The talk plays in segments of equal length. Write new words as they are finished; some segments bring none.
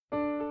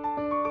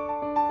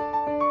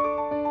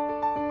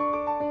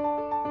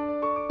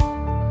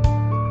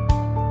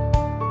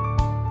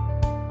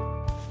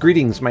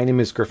Greetings, my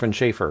name is Griffin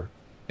Schaefer,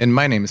 And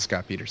my name is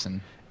Scott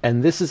Peterson,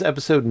 and this is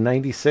episode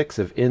 96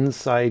 of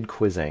Inside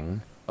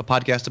Quizzing. a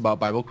podcast about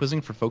Bible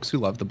quizzing for folks who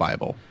love the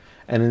Bible.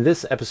 And in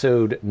this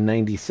episode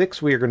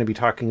 96, we are going to be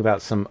talking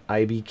about some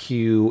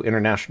IBQ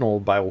International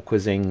Bible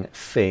Quizzing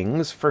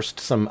things. First,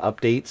 some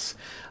updates,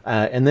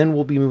 and then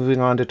we'll be moving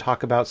on to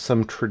talk about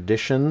some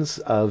traditions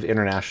of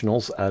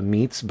internationals,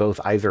 meets, both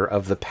either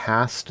of the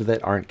past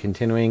that aren't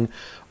continuing,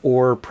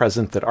 or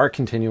present that are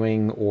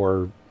continuing,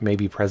 or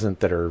maybe present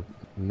that are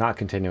not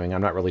continuing.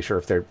 I'm not really sure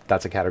if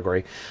that's a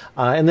category.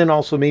 And then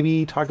also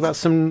maybe talk about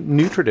some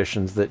new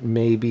traditions that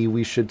maybe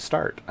we should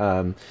start.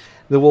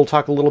 Then we'll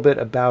talk a little bit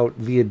about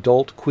the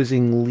Adult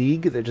Quizzing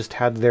League that just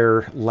had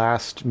their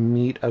last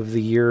meet of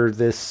the year, of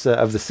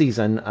the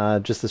season,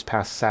 just this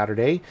past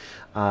Saturday,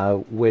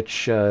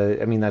 which,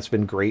 that's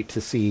been great to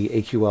see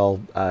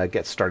AQL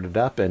get started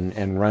up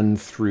and run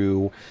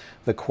through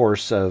the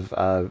course of,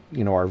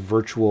 our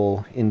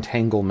virtual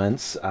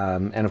entanglements.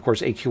 And of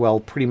course,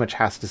 AQL pretty much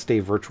has to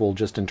stay virtual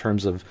just in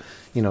terms of,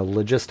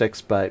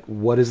 logistics, but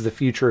what is the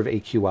future of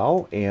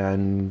AQL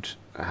and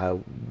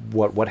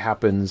what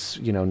happens,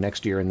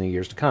 next year and the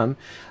years to come.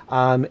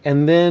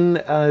 And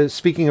then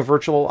speaking of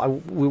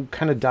virtual, we'll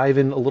kind of dive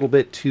in a little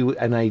bit to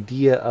an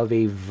idea of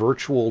a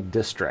virtual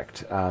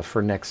district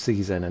for next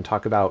season and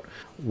talk about,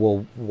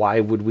 well, why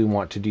would we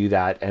want to do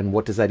that? And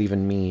what does that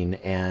even mean?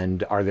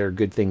 And are there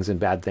good things and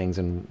bad things?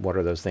 And what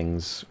are those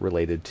things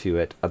related to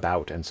it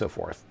about and so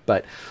forth?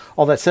 But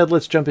all that said,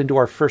 let's jump into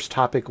our first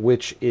topic,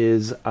 which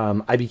is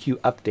IBQ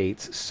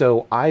updates.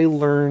 So I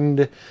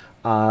learned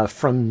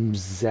from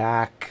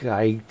Zach,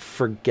 I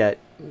forget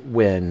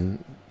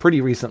when,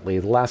 pretty recently,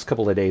 the last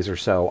couple of days or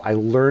so, I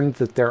learned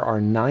that there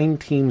are 9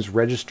 teams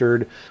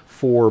registered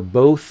for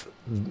both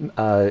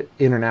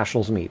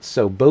internationals meets.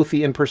 So both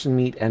the in-person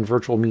meet and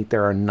virtual meet,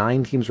 there are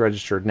 9 teams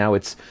registered. Now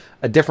it's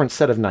a different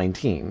set of 9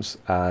 teams,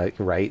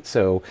 right?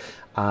 So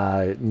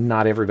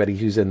not everybody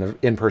who's in the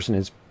in-person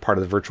is part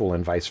of the virtual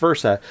and vice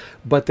versa,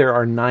 but there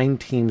are 9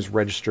 teams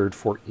registered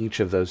for each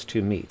of those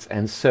 2 meets.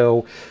 And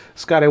so,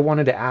 Scott, I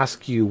wanted to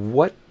ask you,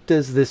 what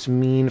does this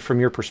mean from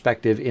your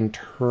perspective in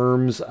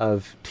terms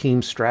of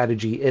team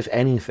strategy, if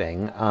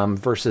anything,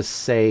 versus,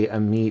 say, a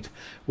meet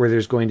where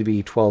there's going to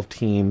be 12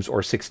 teams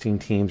or 16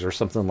 teams or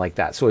something like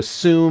that? So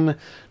assume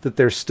that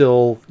there's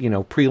still,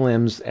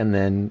 prelims and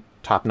then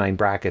top 9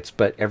 brackets,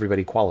 but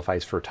everybody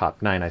qualifies for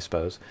top 9, I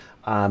suppose.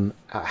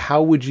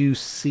 How would you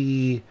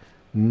see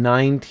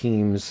 9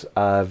 teams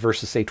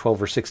versus, say,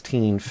 12 or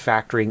 16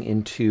 factoring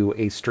into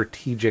a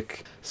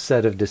strategic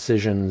set of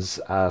decisions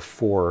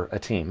for a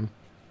team?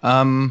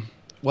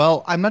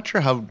 Well, I'm not sure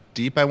how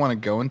deep I want to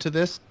go into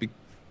this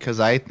because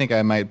I think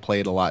I might play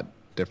it a lot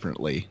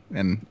differently,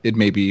 and it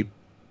may be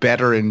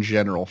better in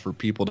general for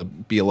people to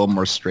be a little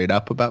more straight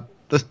up about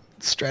the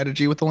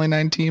strategy with only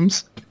 9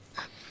 teams.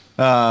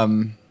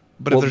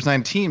 But if there's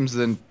 9 teams,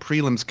 then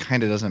prelims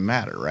kind of doesn't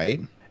matter, right?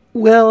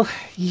 Well,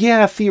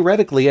 yeah,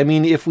 theoretically. I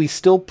mean, if we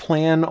still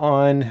plan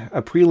on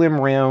a prelim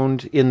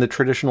round in the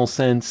traditional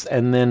sense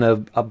and then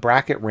a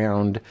bracket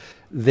round,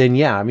 then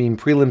yeah, I mean,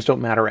 prelims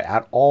don't matter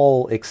at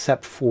all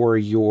except for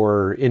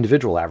your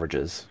individual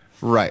averages.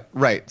 Right.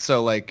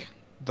 So,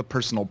 the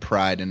personal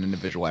pride and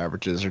individual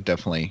averages are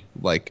definitely,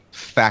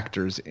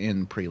 factors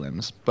in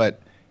prelims.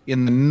 But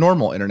in the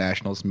normal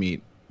internationals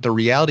meet, the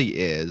reality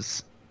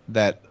is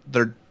that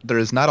there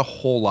is not a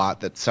whole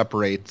lot that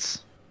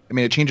separates. I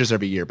mean, it changes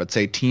every year, but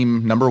say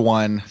team number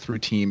 1 through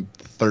team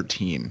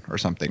 13 or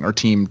something, or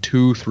team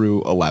 2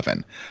 through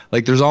 11.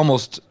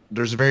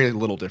 There's very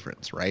little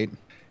difference, right?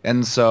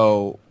 And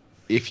so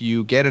if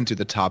you get into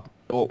the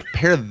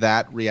pair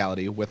that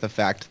reality with the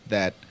fact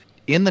that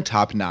in the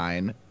top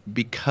 9,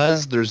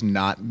 because there's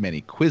not many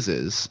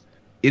quizzes,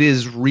 it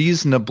is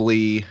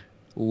reasonably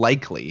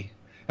likely,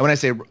 and when I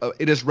say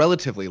it is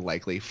relatively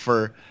likely,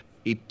 for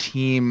a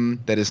team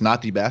that is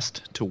not the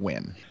best to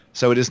win.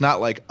 So it is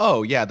not like,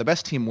 oh yeah, the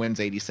best team wins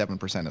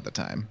 87% of the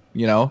time.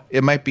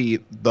 It might be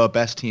the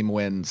best team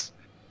wins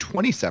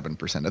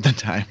 27% of the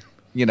time,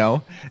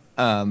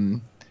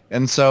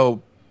 and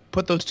so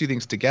put those 2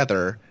 things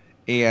together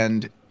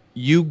and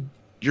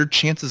your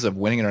chances of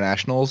winning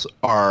internationals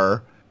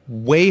are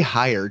way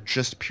higher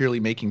just purely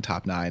making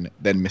top 9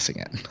 than missing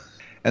it.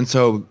 And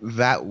so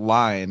that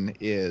line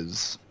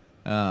is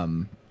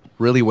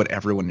really what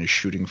everyone is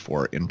shooting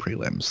for in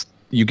prelims.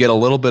 You get a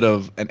little bit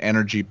of an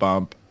energy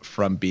bump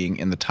from being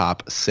in the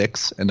top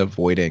 6 and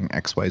avoiding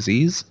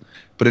XYZs.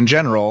 But in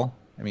general,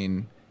 I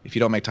mean, if you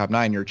don't make top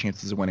 9, your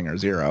chances of winning are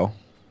 0.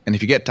 And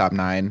if you get top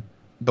 9,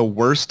 the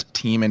worst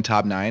team in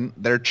top 9,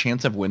 their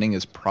chance of winning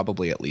is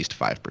probably at least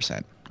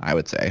 5%, I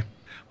would say.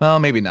 Well,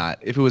 maybe not.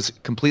 If it was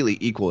completely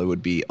equal, it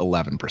would be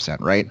 11%,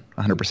 right?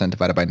 100%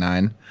 divided by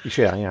 9.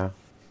 Yeah.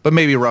 But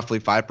maybe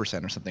roughly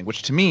 5% or something,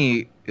 which to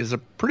me is a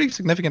pretty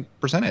significant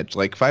percentage.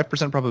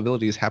 5%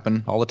 probabilities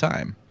happen all the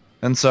time.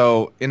 And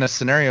so in a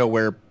scenario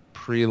where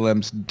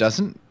prelims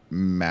doesn't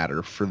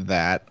matter for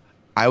that,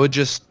 I would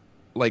just,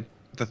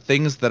 the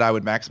things that I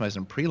would maximize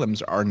in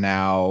prelims are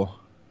now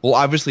Well,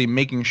 obviously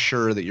making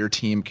sure that your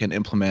team can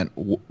implement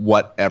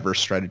whatever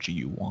strategy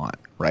you want,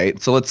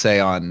 right? So let's say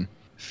on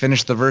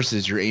Finish the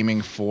Verses, you're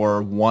aiming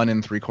for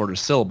 1 3/4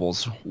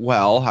 syllables.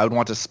 Well, I would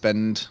want to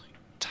spend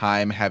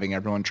time having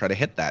everyone try to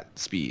hit that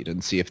speed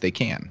and see if they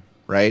can,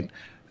 right?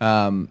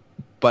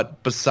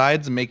 But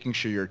besides making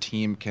sure your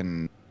team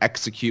can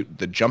execute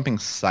the jumping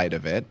side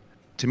of it,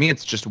 to me,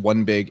 it's just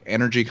one big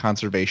energy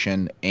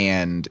conservation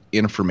and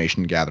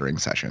information gathering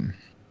session.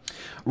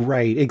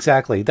 Right,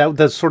 exactly.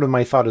 That's sort of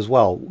my thought as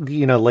well.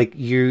 Like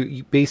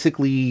you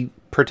basically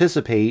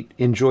participate,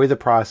 enjoy the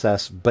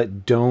process,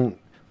 but don't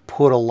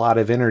put a lot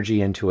of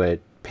energy into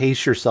it.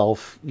 Pace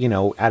yourself,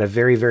 at a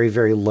very, very,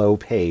 very low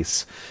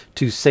pace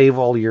to save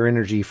all your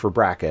energy for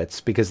brackets,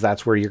 because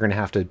that's where you're going to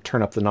have to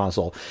turn up the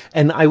nozzle.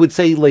 And I would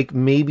say, like,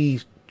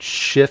 maybe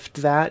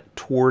shift that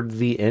toward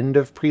the end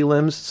of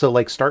prelims. So,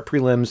 like, start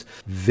prelims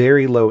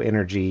very low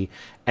energy,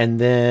 and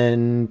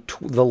then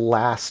the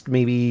last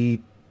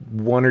maybe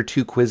 1 or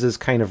 2 quizzes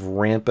kind of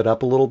ramp it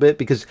up a little bit,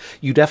 because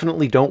you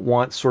definitely don't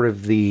want sort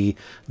of the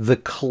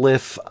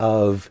cliff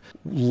of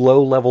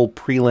low level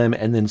prelim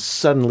and then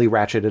suddenly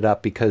ratchet it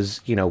up,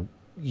 because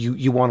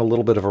you want a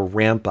little bit of a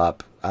ramp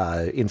up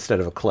instead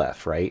of a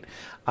cliff, right?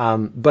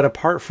 But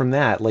apart from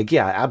that, like,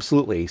 yeah,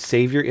 absolutely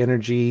save your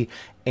energy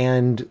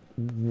and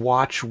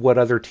watch what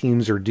other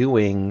teams are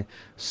doing,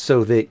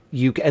 so that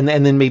you can,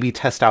 and then maybe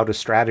test out a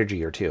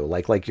strategy or two.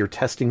 Like you're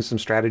testing some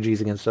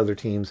strategies against other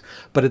teams,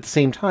 but at the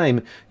same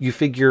time, you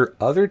figure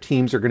other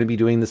teams are going to be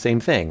doing the same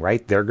thing,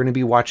 right? They're going to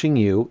be watching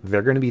you.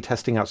 They're going to be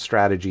testing out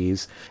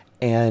strategies,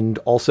 and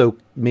also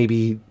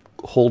maybe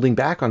holding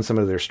back on some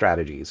of their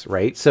strategies,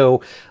 right?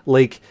 So,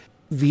 like,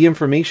 the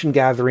information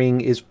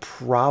gathering is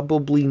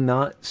probably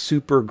not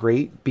super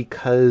great,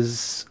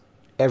 because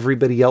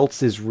everybody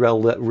else is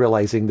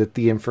realizing that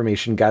the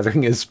information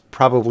gathering is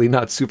probably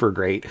not super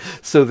great.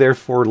 So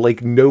therefore,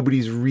 like,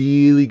 nobody's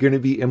really going to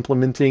be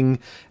implementing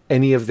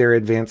any of their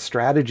advanced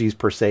strategies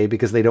per se,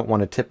 because they don't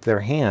want to tip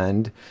their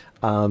hand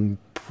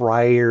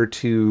prior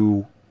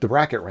to the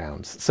bracket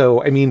rounds.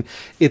 So, I mean,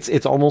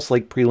 it's almost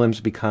like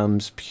prelims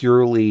becomes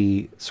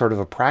purely sort of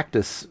a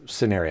practice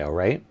scenario,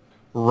 right?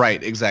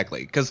 Right,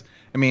 exactly. Because,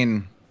 I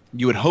mean,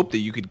 you would hope that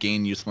you could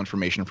gain useful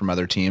information from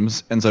other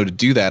teams. And so to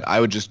do that, I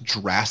would just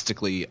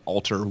drastically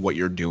alter what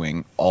you're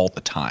doing all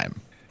the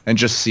time and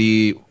just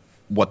see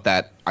what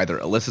that either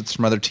elicits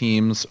from other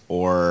teams,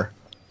 or,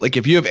 like,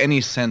 if you have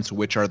any sense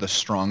which are the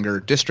stronger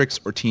districts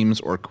or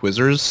teams or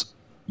quizzers,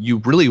 you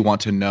really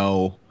want to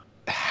know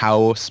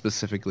how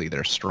specifically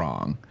they're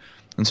strong.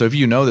 And so if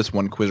you know this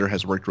one quizzer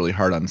has worked really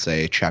hard on,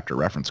 say, chapter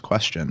reference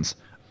questions,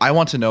 I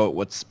want to know at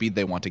what speed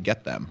they want to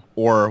get them,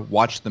 or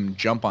watch them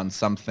jump on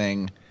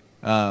something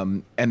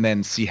and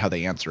then see how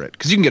they answer it.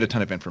 Because you can get a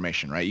ton of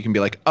information, right? You can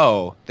be like,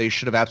 oh, they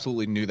should have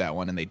absolutely knew that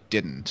one and they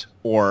didn't.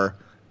 Or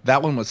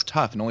that one was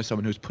tough and only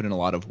someone who's put in a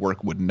lot of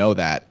work would know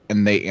that,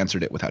 and they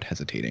answered it without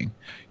hesitating.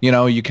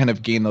 You kind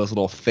of gain those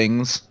little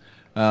things,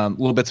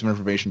 little bits of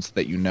information so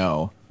that you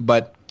know.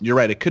 But you're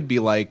right, it could be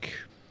like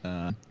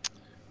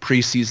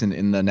preseason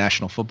in the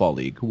National Football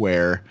League,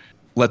 where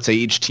let's say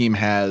each team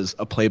has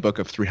a playbook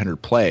of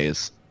 300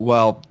 plays.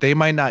 Well, they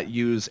might not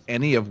use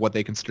any of what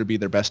they consider to be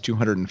their best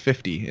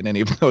 250 in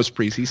any of those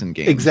preseason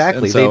games.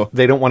 Exactly. So,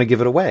 they don't want to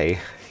give it away.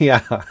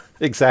 Yeah,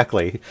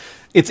 exactly.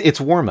 It's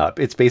warm up.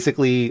 It's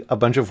basically a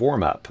bunch of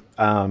warm up,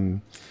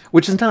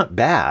 which is not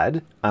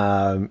bad.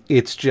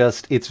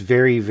 It's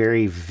very,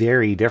 very,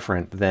 very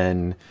different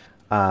than.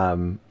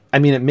 I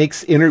mean, it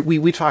makes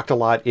we talked a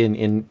lot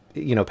in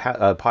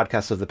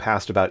podcasts of the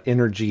past about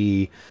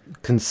energy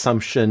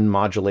consumption,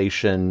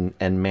 modulation,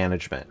 and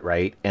management,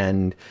 right?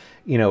 And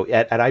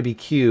at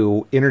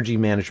IBQ, energy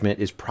management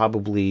is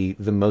probably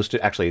the most.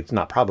 Actually, it's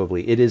not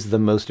probably. It is the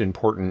most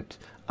important.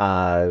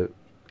 I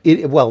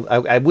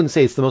wouldn't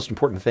say it's the most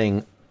important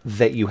thing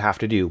that you have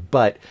to do,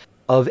 but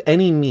of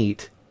any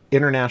meet,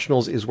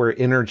 internationals is where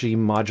energy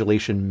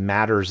modulation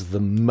matters the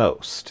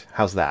most.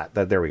 How's that?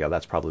 There we go.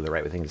 That's probably the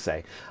right thing to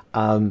say.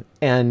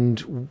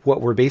 And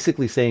what we're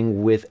basically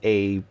saying with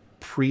a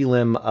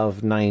prelim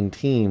of 9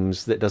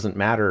 teams that doesn't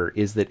matter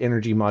is that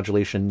energy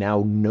modulation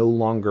now no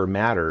longer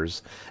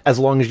matters, as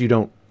long as you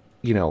don't,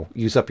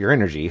 use up your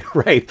energy,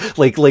 right?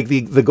 Like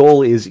the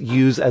goal is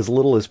use as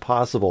little as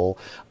possible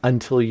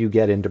until you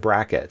get into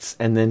brackets,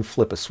 and then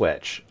flip a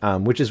switch,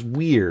 which is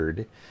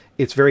weird.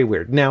 It's very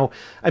weird. Now,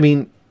 I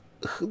mean,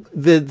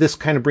 this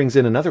kind of brings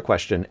in another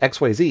question,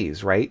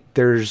 XYZs, right?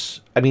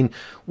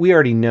 We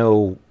already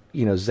know,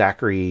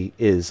 Zachary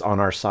is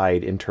on our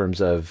side in terms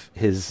of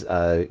his,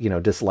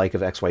 dislike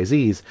of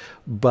XYZs,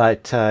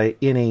 but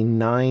in a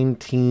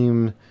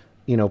 9-team,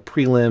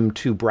 prelim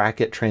to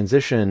bracket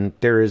transition,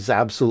 there is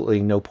absolutely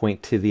no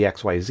point to the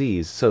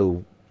XYZs,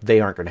 so they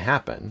aren't going to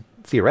happen,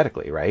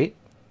 theoretically, right?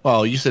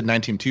 Well, you said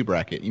 9-team 2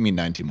 bracket. You mean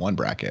 9-team 1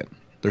 bracket.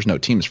 There's no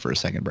teams for a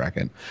second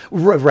bracket.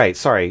 Right,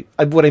 sorry.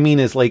 What I mean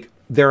is, like,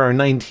 there are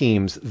 9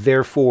 teams,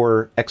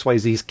 therefore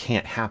XYZs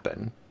can't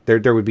happen.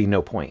 There would be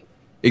no point.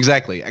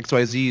 Exactly.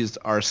 XYZs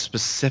are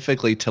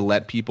specifically to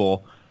let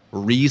people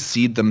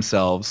reseed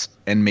themselves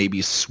and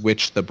maybe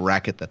switch the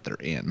bracket that they're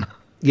in.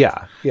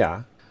 Yeah,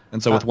 yeah.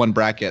 And so with one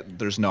bracket,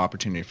 there's no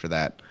opportunity for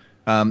that.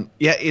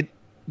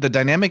 The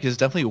dynamic is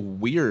definitely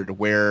weird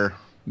where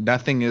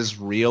nothing is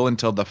real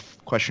until the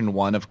question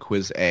 1 of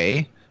quiz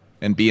A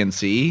and B and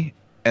C,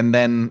 and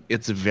then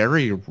it's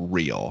very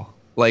real.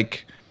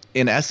 Like,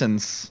 in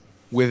essence,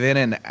 within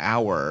an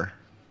hour,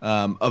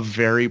 a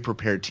very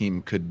prepared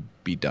team could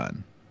be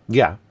done.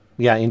 Yeah,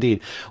 yeah,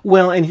 indeed.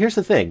 Well, and here's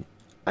the thing.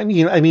 I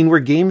mean, we're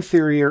game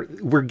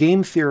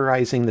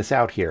theorizing this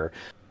out here.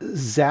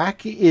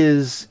 Zach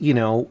is,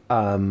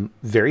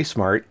 very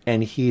smart,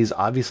 and he's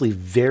obviously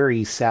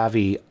very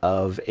savvy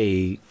of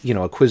a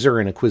quizzer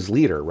and a quiz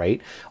leader,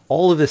 right?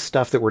 All of this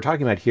stuff that we're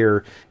talking about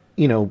here,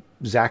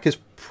 Zach has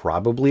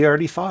probably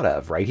already thought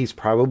of, right? He's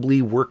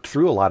probably worked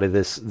through a lot of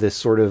this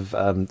sort of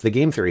the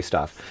game theory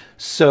stuff.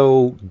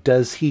 So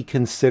does he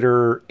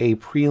consider a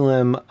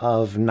prelim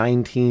of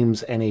 9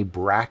 teams and a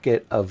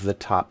bracket of the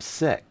top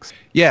 6?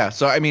 Yeah,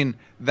 so I mean,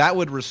 that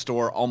would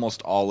restore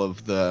almost all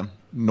of the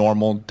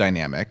normal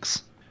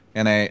dynamics.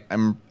 And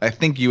I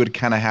think you would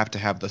kind of have to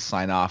have the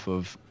sign off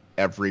of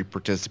every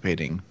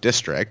participating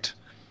district.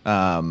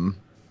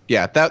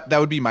 Yeah, that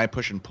would be my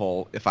push and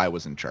pull if I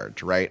was in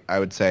charge, right? I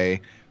would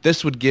say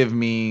this would give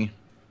me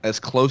as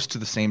close to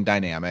the same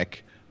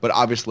dynamic, but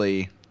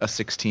obviously a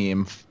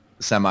 6-team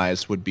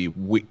semis would be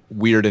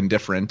weird and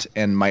different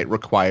and might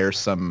require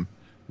some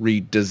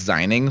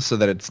redesigning so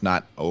that it's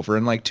not over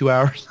in like 2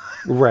 hours.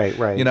 Right.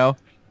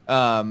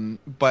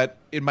 But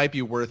it might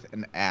be worth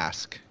an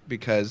ask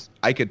because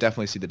I could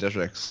definitely see the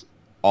districts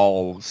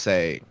all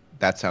say,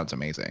 that sounds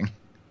amazing,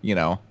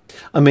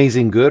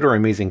 Amazing good or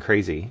amazing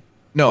crazy?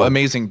 No,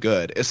 amazing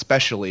good,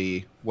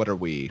 especially, what are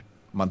we,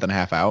 month and a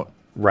half out?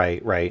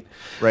 Right. Right.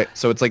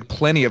 So it's like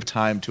plenty of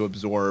time to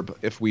absorb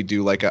if we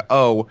do like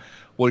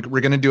we're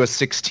going to do a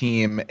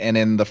 6-team, and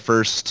in the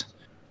first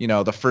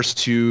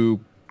 2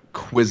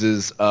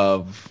 quizzes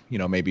of,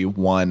 maybe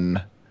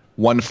 1-4-6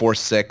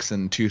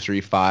 and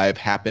 2-3-5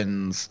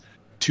 happens,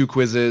 2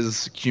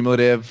 quizzes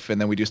cumulative,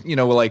 and then we do,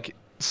 like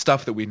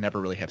stuff that we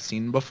never really have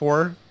seen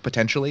before,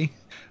 potentially.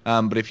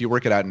 But if you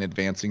work it out in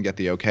advance and get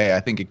the okay, I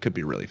think it could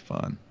be really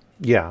fun.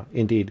 Yeah,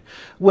 indeed.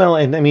 Well,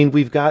 and I mean,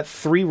 we've got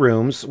 3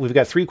 rooms, we've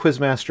got 3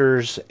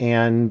 quizmasters,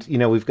 and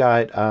we've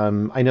got.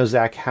 I know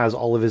Zach has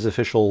all of his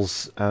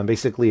officials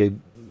basically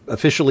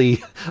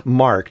officially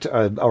marked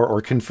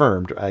or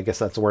confirmed. I guess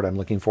that's the word I'm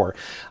looking for.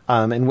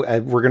 And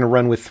we're going to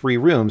run with 3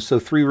 rooms. So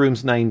 3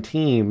 rooms, 9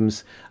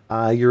 teams.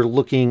 You're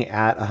looking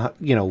at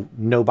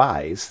no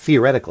buys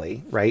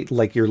theoretically, right?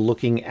 Like you're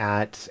looking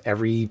at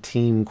every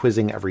team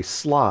quizzing every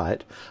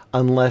slot,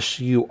 unless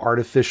you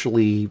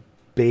artificially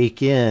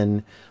bake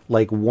in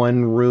like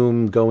one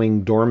room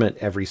going dormant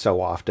every so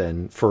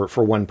often for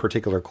one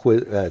particular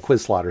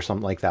quiz slot or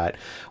something like that,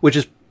 which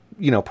is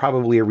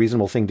probably a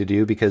reasonable thing to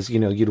do because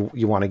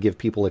you want to give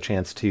people a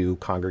chance to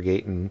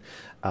congregate and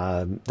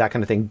that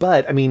kind of thing.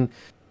 But I mean,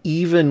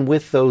 even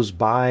with those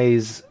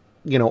buys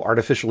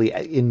artificially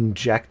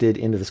injected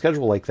into the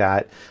schedule like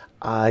that,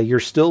 you're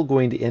still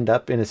going to end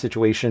up in a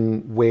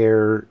situation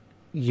where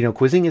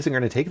quizzing isn't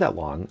going to take that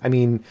long. I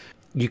mean,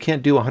 you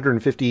can't do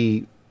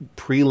 150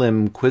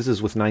 prelim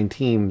quizzes with 9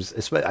 teams,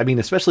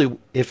 especially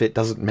if it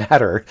doesn't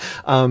matter.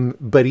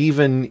 But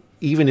even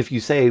if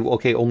you say,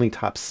 okay, only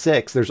top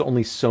 6, there's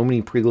only so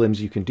many prelims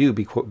you can do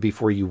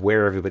before you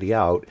wear everybody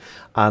out.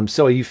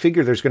 So you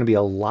figure there's going to be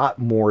a lot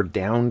more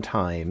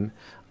downtime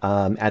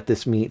at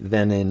this meet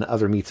than in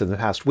other meets in the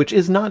past, which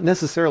is not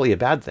necessarily a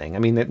bad thing. I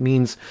mean, that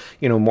means,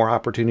 more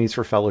opportunities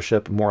for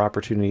fellowship, more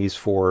opportunities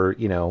for,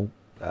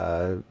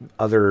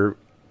 other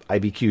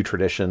IBQ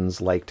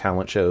traditions like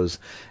talent shows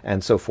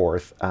and so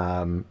forth.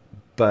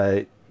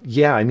 But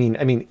yeah, I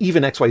mean,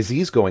 even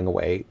XYZ's going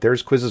away.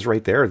 There's quizzes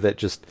right there that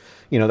just,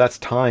 that's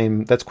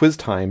quiz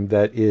time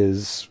that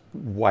is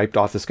wiped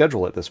off the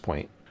schedule at this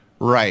point.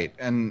 Right.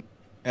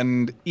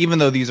 And even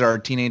though these are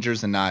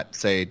teenagers and not,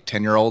 say,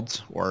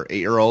 10-year-olds or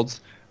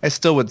 8-year-olds, I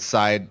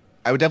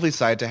would definitely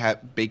side to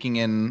have baking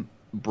in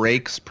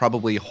breaks,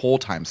 probably whole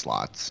time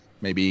slots,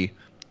 maybe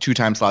 2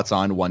 time slots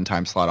on, 1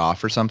 time slot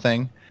off or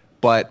something.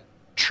 But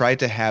try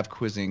to have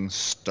quizzing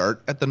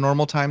start at the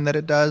normal time that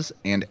it does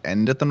and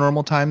end at the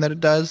normal time that it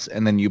does,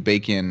 and then you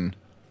bake in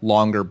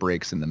longer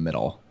breaks in the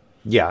middle.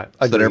 Yeah,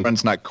 so that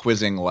everyone's not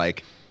quizzing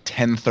like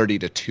 10:30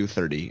 to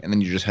 2:30, and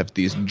then you just have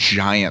these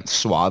giant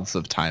swaths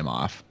of time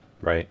off.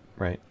 Right.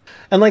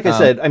 And like I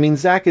said, I mean,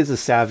 Zach is a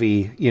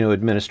savvy,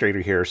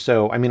 administrator here.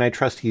 So, I mean, I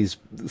trust he's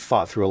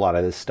thought through a lot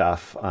of this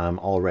stuff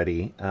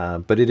already.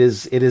 But it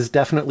is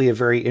definitely a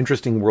very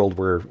interesting world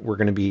we're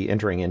going to be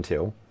entering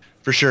into.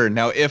 For sure.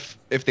 Now, if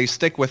they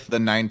stick with the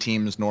 9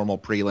 teams normal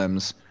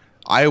prelims,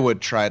 I would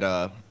try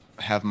to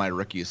have my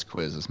rookies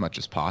quiz as much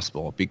as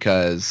possible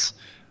because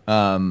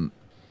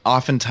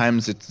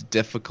oftentimes it's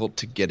difficult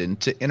to get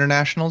into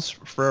internationals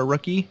for a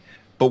rookie.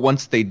 But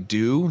once they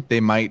do, they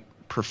might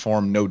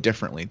perform no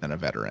differently than a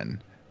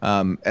veteran.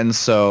 And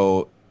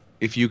so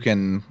if you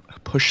can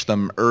push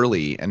them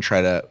early and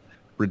try to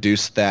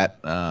reduce that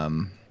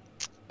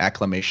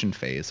acclimation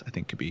phase, I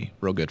think could be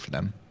real good for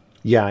them.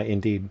 Yeah,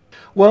 indeed.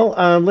 Well,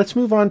 let's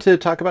move on to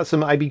talk about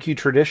some IBQ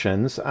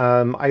traditions,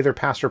 either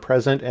past or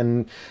present.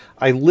 And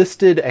I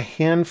listed a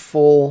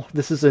handful.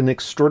 This is an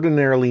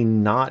extraordinarily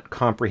not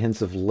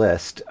comprehensive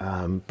list,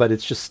 but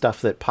it's just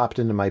stuff that popped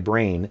into my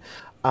brain.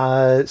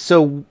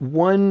 So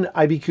one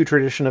IBQ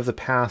tradition of the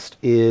past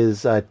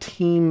is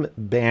team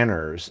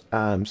banners.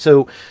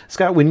 So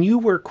Scott, when you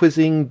were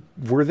quizzing,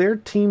 were there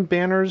team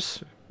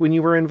banners when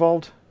you were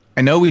involved?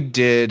 I know we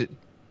did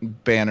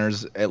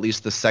banners at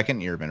least the second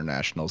year of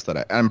internationals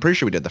I'm pretty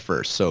sure we did the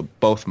first, so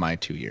both my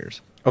 2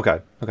 years. Okay.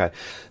 Okay.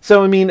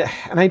 So, I mean,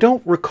 and I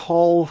don't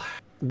recall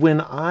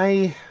when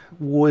I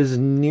was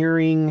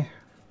nearing,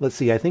 let's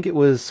see, I think it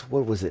was,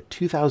 what was it,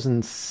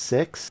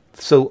 2006?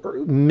 So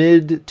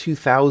mid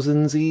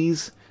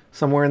 2000s,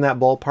 somewhere in that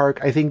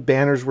ballpark. I think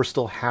banners were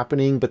still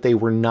happening, but they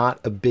were not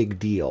a big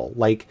deal.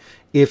 Like,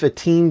 if a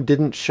team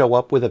didn't show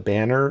up with a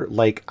banner,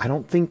 like, I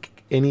don't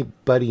think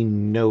anybody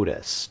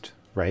noticed,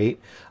 right?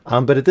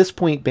 But at this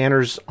point,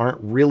 banners aren't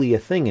really a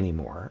thing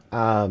anymore.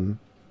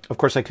 Of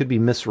course, I could be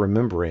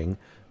misremembering.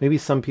 Maybe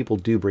some people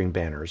do bring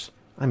banners.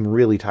 I'm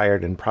really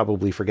tired and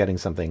probably forgetting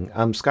something.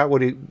 Scott,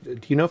 do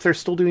you know if they're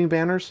still doing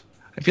banners?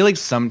 I feel like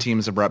some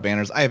teams have brought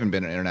banners. I haven't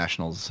been at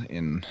internationals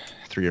in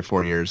 3 or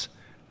 4 years.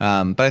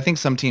 But I think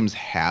some teams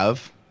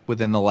have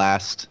within the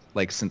last,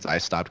 like since I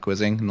stopped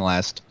quizzing in the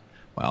last,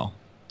 well,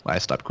 I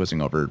stopped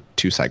quizzing over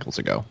 2 cycles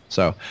ago.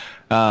 So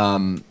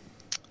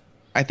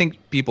I think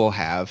people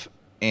have,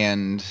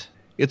 and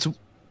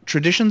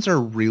traditions are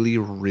really,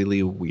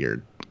 really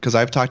weird because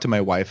I've talked to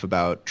my wife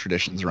about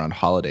traditions around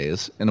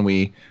holidays, and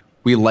we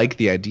like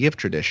the idea of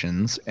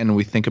traditions, and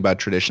we think about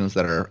traditions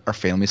that our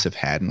families have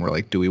had, and we're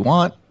like, do we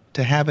want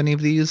to have any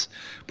of these?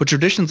 But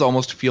traditions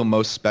almost feel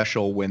most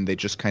special when they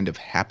just kind of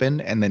happen,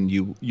 and then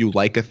you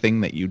like a thing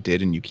that you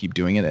did and you keep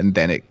doing it, and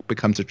then it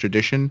becomes a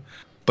tradition.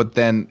 But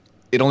then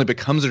it only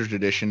becomes a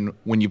tradition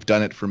when you've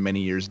done it for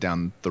many years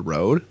down the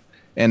road.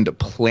 And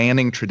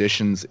planning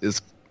traditions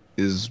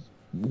is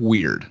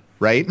weird,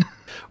 right?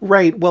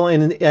 Right. Well,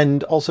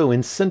 and also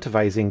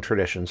incentivizing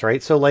traditions,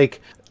 right? So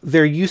like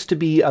there used to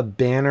be a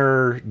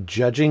banner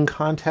judging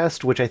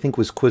contest, which I think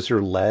was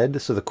Quizzer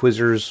led. So the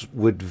Quizzers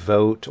would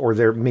vote, or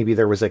maybe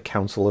there was a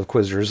council of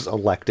Quizzers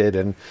elected,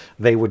 and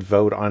they would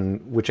vote on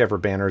whichever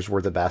banners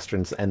were the best,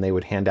 and they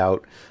would hand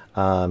out,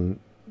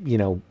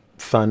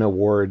 fun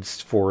awards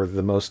for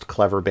the most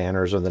clever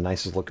banners or the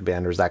nicest looking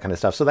banners, that kind of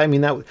stuff. So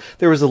that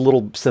there was a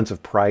little sense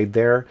of pride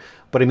there,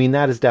 but I mean,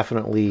 that has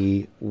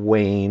definitely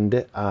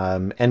waned.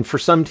 And for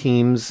some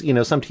teams, building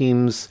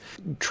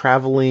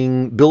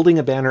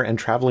a banner and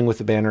traveling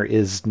with a banner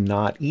is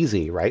not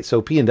easy, right?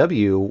 So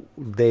P&W,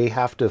 they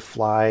have to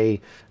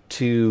fly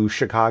to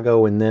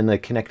Chicago and then a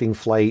connecting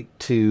flight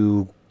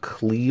to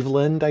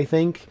Cleveland, I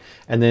think,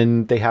 and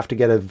then they have to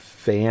get a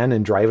van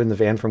and drive in the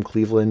van from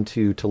Cleveland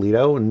to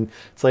Toledo, and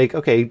it's like,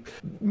 okay,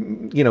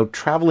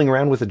 traveling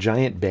around with a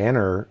giant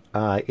banner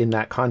in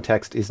that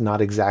context is not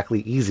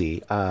exactly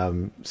easy.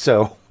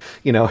 So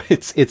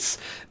it's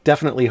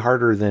definitely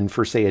harder than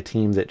for, say, a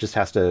team that just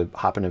has to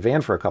hop in a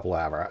van for a couple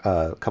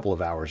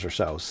of hours or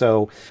so.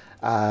 So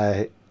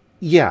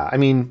yeah, I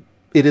mean,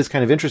 it is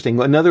kind of interesting.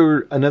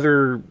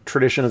 Another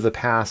tradition of the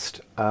past,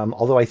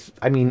 although I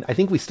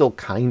think we still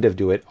kind of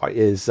do it,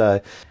 is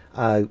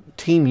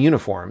team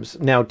uniforms.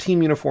 Now,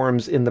 team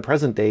uniforms in the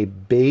present day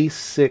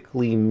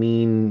basically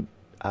mean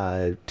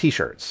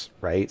T-shirts,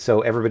 right? So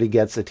everybody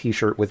gets a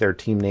T-shirt with their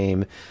team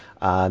name,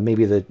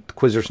 maybe the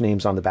Quizzer's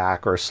name's on the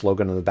back or a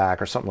slogan on the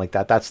back or something like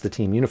that. That's the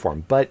team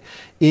uniform. But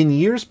in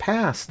years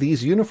past,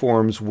 these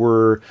uniforms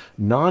were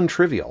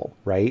non-trivial,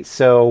 right?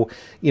 So,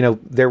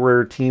 there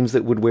were teams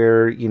that would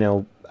wear,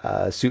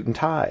 suit and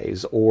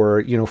ties,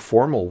 or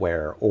formal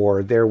wear,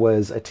 or there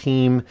was a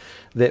team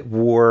that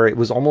wore, it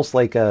was almost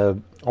like a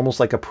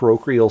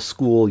parochial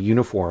school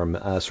uniform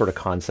sort of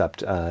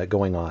concept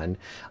going on.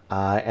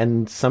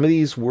 And some of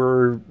these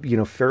were,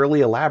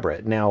 fairly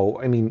elaborate. Now,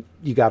 I mean,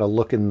 you got to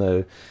look in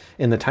the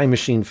time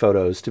machine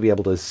photos to be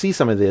able to see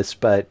some of this,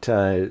 but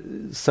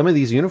some of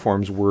these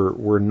uniforms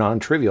were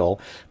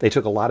non-trivial. They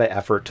took a lot of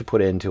effort to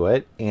put into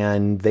it,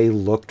 and they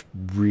looked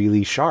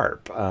really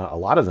sharp. A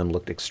lot of them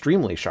looked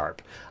extremely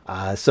sharp.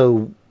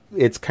 So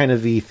it's kind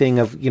of the thing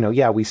of,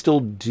 we still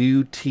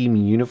do team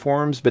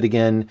uniforms, but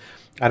again,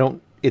 I don't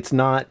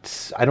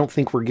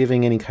think we're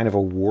giving any kind of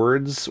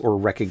awards or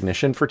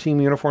recognition for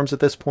team uniforms at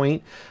this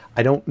point.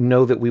 I don't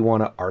know that we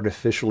want to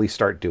artificially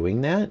start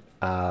doing that.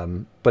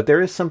 But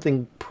there is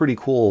something pretty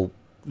cool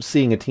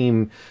seeing a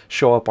team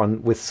show up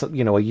with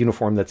a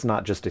uniform that's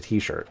not just a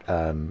T-shirt,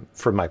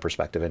 from my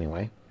perspective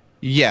anyway.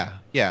 Yeah,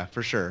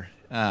 for sure.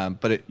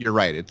 But you're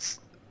right. It's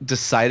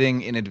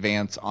deciding in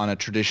advance on a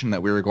tradition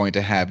that we were going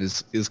to have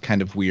is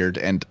kind of weird,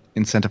 and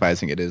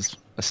incentivizing it is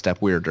a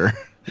step weirder.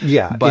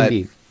 Yeah, but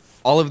indeed.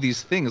 All of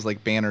these things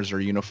like banners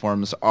or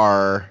uniforms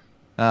are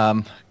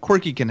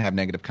quirky, can have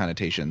negative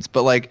connotations,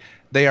 but like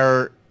they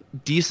are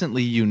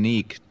decently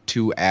unique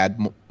to add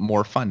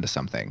more fun to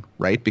something,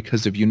 right?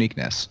 Because of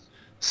uniqueness.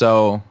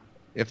 So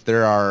if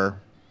there are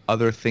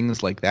other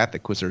things like that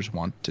Quizzers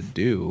want to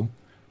do,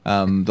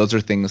 Those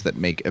are things that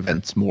make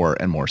events more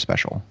and more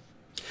special.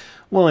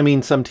 Well, I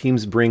mean, some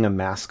teams bring a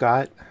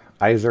mascot,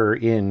 either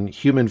in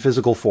human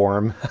physical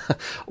form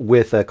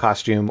with a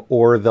costume,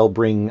 or they'll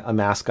bring a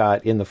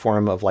mascot in the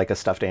form of like a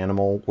stuffed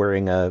animal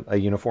wearing a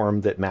uniform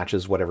that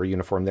matches whatever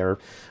uniform they're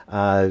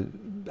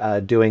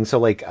doing. So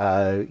like,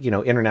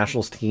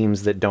 internationals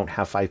teams that don't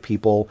have 5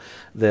 people,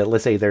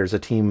 let's say there's a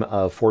team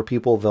of 4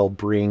 people, they'll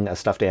bring a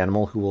stuffed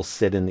animal who will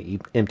sit in the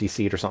empty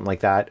seat or something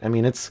like that. I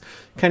mean, it's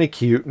kind of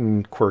cute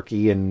and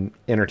quirky and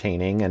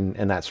entertaining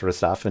and that sort of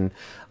stuff. And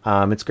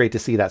it's great to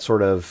see that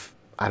sort of,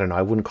 I don't know,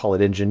 I wouldn't call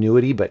it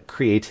ingenuity, but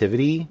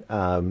creativity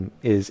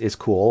is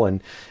cool,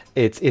 and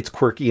it's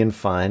quirky and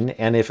fun.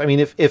 And if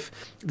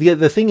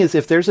the thing is,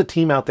 if there's a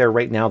team out there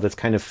right now that's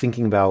kind of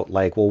thinking about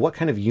like, well, what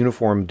kind of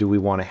uniform do we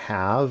want to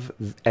have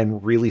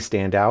and really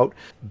stand out?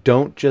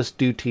 Don't just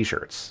do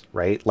t-shirts,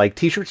 right? Like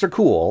t-shirts are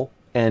cool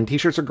and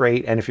t-shirts are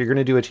great. And if you're going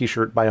to do a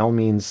t-shirt, by all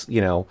means,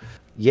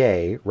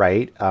 yay,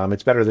 right?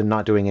 It's better than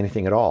not doing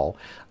anything at all.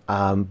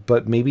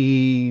 But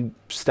maybe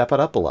step it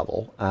up a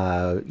level.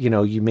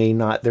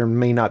 There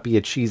may not be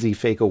a cheesy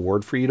fake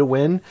award for you to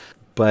win,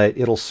 but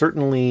it'll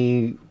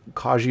certainly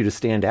cause you to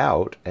stand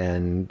out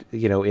and,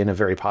 in a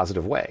very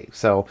positive way.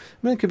 So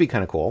it could be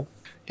kind of cool.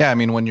 Yeah. I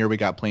mean, one year we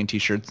got plain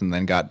t-shirts and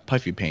then got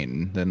puffy paint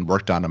and then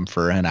worked on them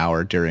for an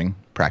hour during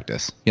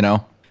practice,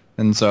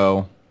 and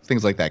so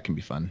things like that can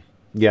be fun.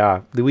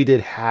 Yeah. We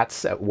did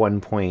hats at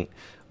one point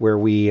where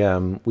we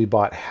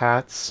bought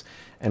hats.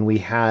 And we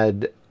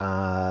had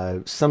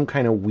some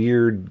kind of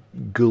weird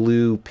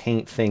glue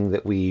paint thing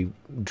that we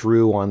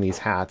drew on these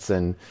hats.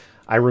 And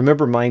I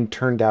remember mine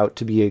turned out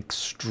to be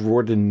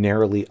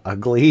extraordinarily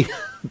ugly.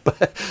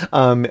 but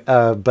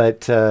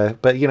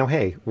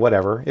hey,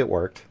 whatever. It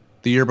worked.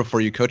 The year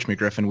before you coached me,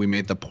 Griffin, we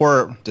made the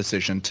poor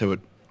decision to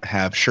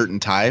have shirt and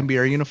tie be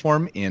our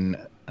uniform in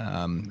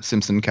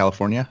Simpson,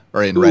 California,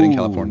 or in Redding,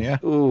 California.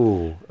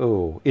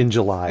 In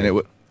July.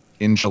 And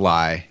in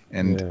July.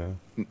 And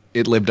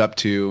it lived up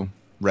to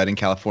Redding,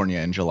 California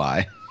in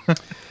July.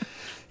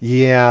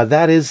 Yeah,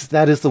 that is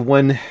the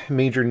one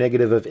major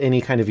negative of any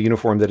kind of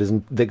uniform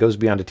that goes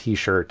beyond a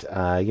t-shirt.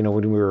 When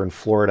we were in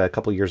Florida a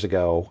couple years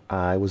ago,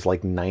 it was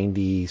like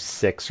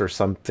 96 or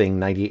something,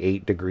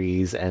 98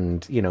 degrees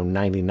and,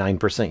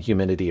 99%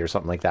 humidity or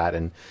something like that.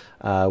 And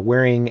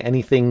wearing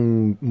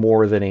anything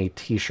more than a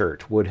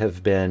t-shirt would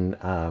have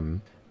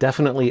been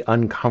definitely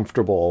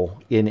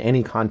uncomfortable in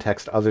any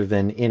context other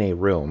than in a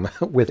room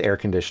with air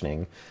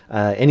conditioning.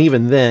 And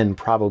even then,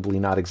 probably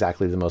not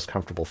exactly the most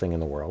comfortable thing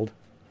in the world.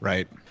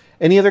 Right.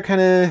 Any other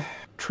kind of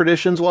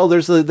traditions? Well,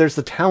 there's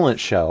the talent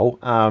show.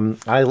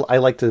 I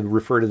like to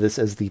refer to this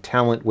as the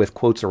talent with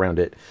quotes around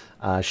it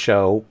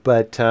show,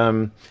 but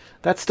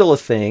that's still a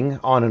thing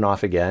on and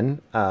off again.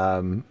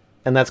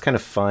 And that's kind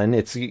of fun.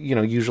 It's,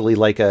 usually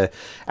like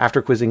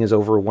after quizzing is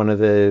over, one of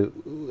the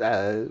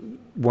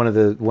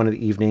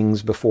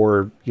evenings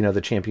before,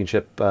 the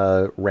championship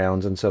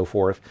rounds and so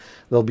forth,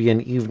 there'll be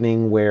an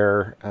evening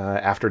where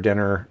after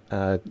dinner,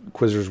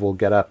 quizzers will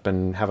get up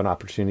and have an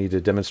opportunity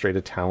to demonstrate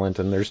a talent,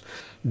 and there's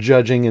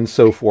judging and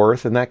so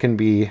forth. And that can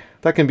be,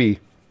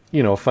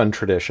 a fun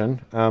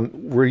tradition.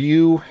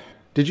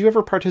 Did you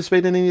ever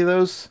participate in any of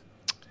those?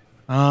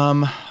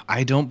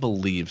 I don't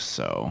believe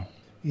so.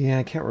 Yeah,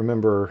 I can't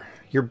remember.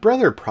 Your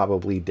brother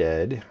probably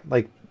did,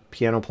 like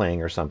piano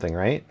playing or something,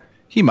 right?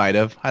 He might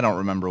have. I don't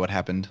remember what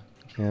happened.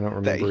 Yeah, I don't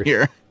remember that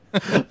year.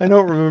 I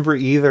don't remember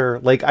either.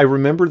 Like, I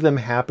remember them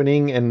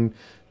happening, and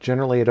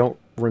generally I don't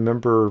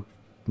remember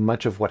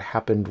much of what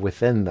happened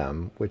within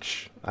them,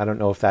 which I don't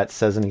know if that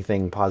says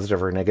anything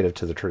positive or negative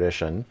to the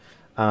tradition.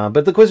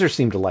 But the quizzers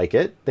seem to like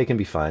it. They can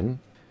be fun.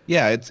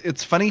 Yeah,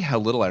 it's funny how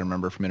little I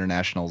remember from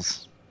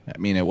internationals. I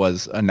mean, it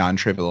was a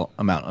non-trivial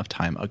amount of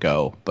time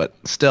ago, but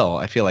still,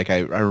 I feel like I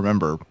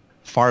remember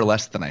far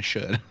less than I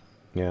should.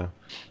 Yeah.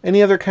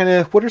 Any other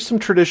what are some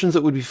traditions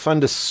that would be fun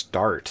to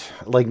start?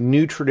 Like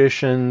new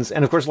traditions.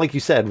 And of course, like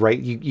you said, right,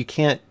 you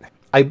can't,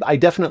 I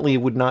definitely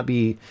would not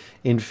be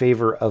in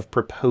favor of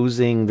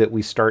proposing that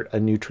we start a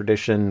new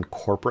tradition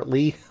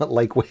corporately.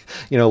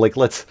 like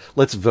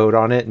let's vote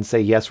on it and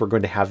say, yes, we're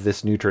going to have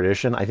this new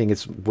tradition. I think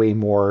it's way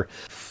more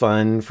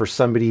fun for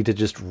somebody to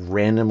just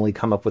randomly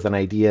come up with an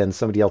idea and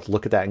somebody else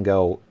look at that and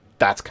go,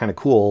 that's kind of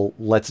cool.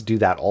 Let's do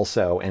that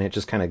also. And it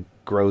just kind of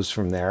grows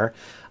from there.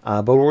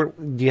 But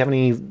do you have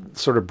any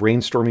sort of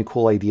brainstorming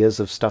cool ideas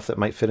of stuff that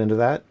might fit into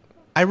that?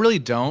 I really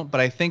don't, but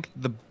I think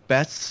the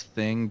best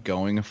thing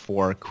going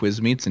for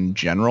quiz meets in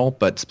general,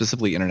 but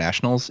specifically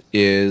internationals,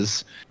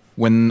 is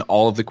when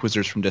all of the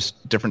quizzers from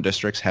different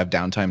districts have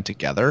downtime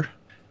together.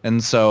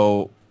 And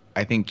so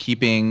I think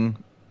keeping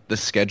the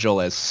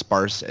schedule as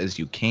sparse as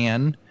you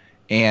can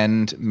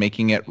and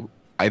making it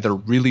either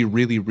really,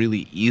 really,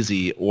 really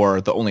easy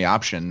or the only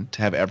option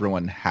to have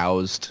everyone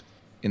housed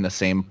in the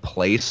same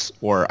place,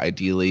 or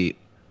ideally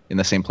in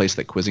the same place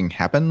that quizzing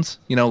happens,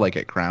 like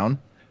at Crown.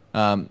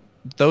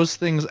 Those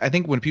things, I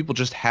think when people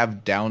just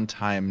have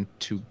downtime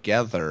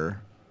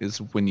together is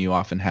when you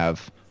often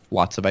have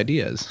lots of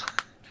ideas,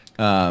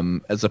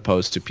 as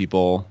opposed to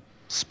people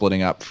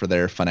splitting up for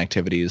their fun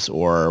activities,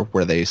 or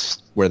where they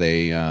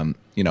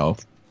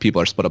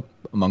people are split up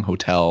among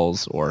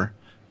hotels, or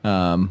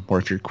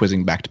if you're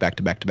quizzing back to back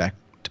to back to back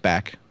to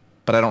back.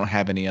 But I don't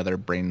have any other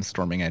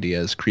brainstorming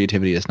ideas.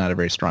 Creativity is not a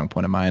very strong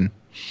point of mine.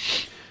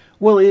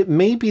 Well, it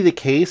may be the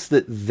case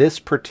that this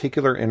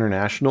particular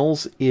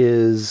internationals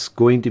is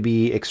going to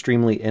be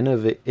extremely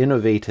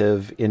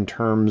innovative in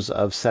terms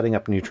of setting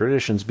up new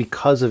traditions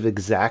because of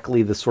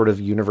exactly the sort of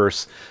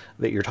universe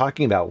that you're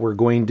talking about. We're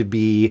going to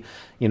be,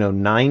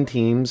 9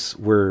 teams.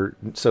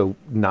 So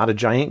not a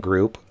giant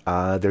group.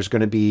 There's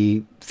going to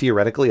be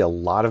theoretically a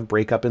lot of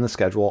breakup in the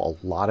schedule,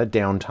 a lot of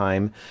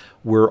downtime.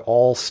 We're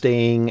all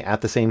staying at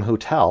the same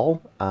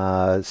hotel.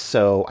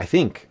 So I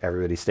think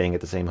everybody's staying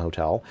at the same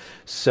hotel.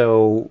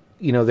 So,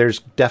 there's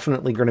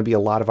definitely going to be a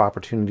lot of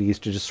opportunities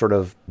to just sort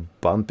of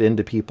bump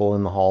into people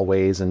in the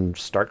hallways and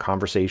start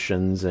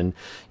conversations and,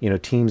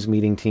 teams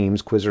meeting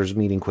teams, quizzers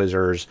meeting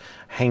quizzers,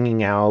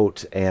 hanging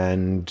out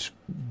and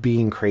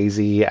being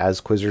crazy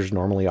as quizzers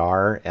normally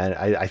are. And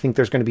I think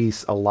there's going to be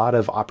a lot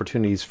of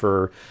opportunities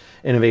for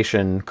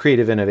innovation,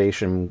 creative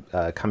innovation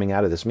coming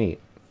out of this meet.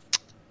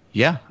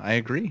 Yeah, I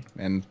agree.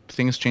 And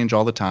things change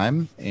all the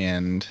time,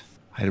 and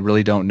I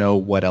really don't know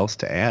what else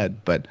to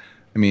add. But,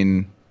 I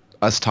mean,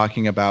 us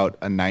talking about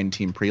a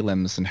 9-team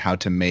prelims and how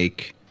to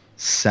make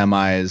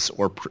semis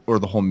or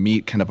the whole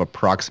meet kind of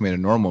approximate a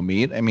normal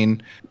meet, I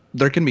mean,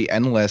 there can be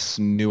endless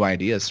new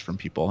ideas from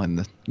people,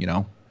 and,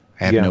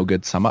 I have no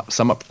good sum up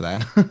for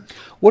that.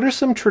 What are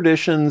some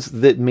traditions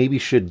that maybe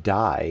should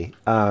die?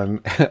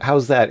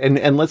 How's that?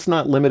 And let's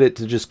not limit it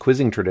to just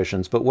quizzing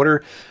traditions, but what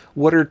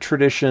are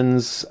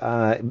traditions,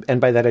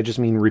 and by that I just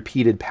mean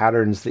repeated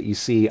patterns that you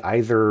see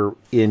either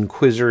in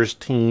quizzers,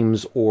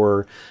 teams,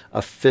 or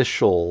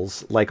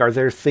officials? Like, are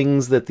there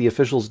things that the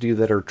officials do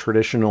that are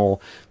traditional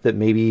that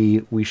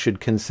maybe we should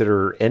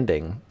consider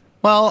ending?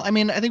 Well, I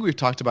mean, I think we've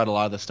talked about a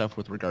lot of the stuff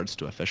with regards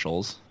to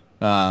officials.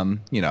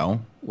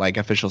 Like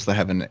officials that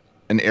have an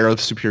air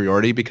of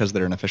superiority because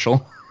they're an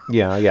official.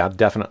 Yeah,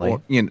 definitely.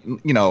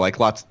 Or, like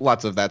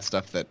lots of that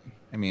stuff that,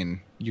 I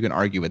mean, you can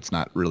argue it's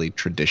not really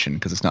tradition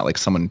because it's not like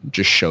someone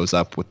just shows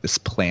up with this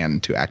plan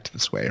to act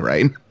this way,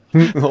 right?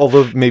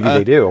 Although maybe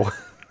they do.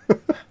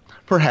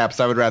 Perhaps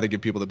I would rather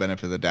give people the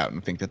benefit of the doubt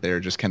and think that they're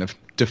just kind of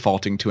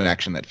defaulting to an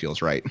action that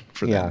feels right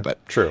for them.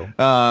 But true.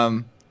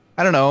 I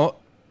don't know.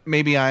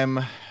 Maybe I'm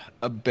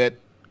a bit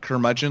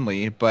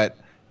curmudgeonly, but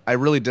I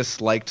really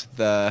disliked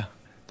the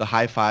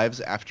high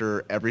fives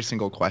after every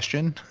single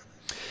question.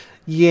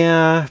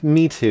 Yeah,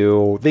 me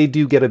too. They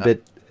do get a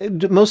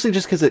bit, mostly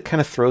just because it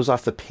kind of throws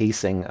off the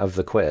pacing of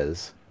the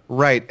quiz.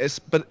 Right.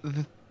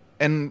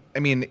 And I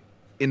mean,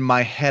 in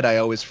my head, I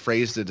always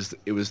phrased it as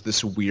it was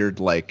this weird,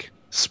 like,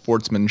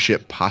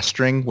 sportsmanship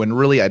posturing, when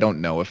really I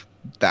don't know if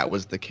that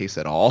was the case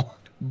at all.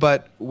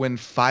 But when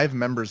 5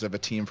 members of a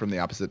team from the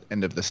opposite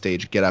end of the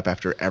stage get up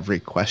after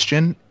every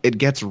question, it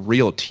gets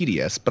real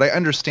tedious. But I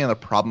understand the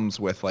problems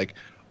with, like,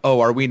 oh,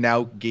 are we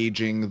now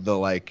gauging the,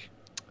 like,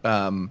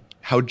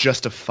 how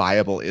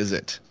justifiable is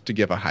it to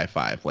give a high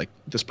five? Like,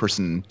 this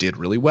person did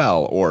really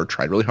well or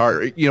tried really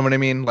hard. You know what I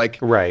mean? Like,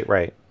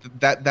 right.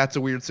 That's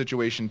a weird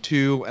situation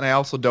too. And I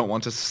also don't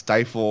want to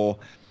stifle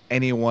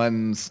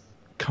anyone's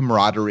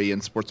camaraderie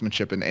and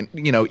sportsmanship, and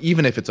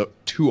even if it's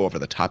too over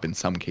the top in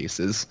some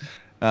cases.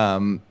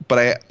 But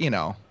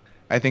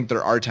I think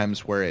there are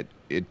times where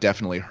it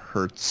definitely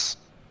hurts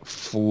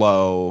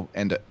flow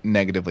and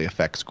negatively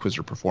affects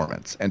quizzer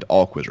performance and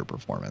all quizzer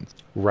performance.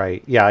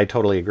 Right. Yeah, I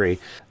totally agree.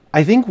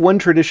 I think one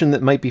tradition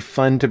that might be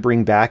fun to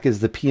bring back is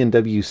the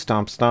P&W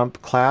Stomp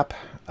Stomp clap.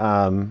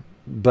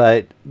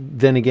 But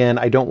then again,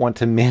 I don't want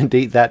to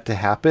mandate that to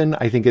happen.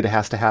 I think it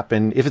has to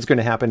happen. If it's going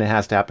to happen, it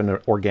has to happen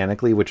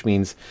organically, which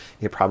means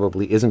it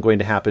probably isn't going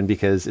to happen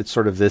because it's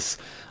sort of this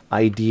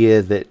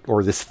idea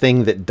or this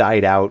thing that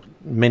died out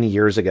many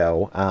years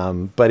ago.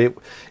 But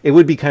it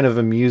would be kind of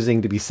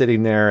amusing to be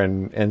sitting there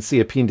and see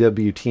a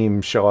P&W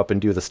team show up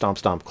and do the stomp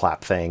stomp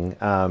clap thing.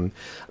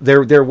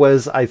 There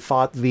was, I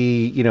thought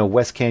the,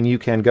 West Can, You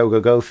Can, Go, Go,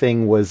 Go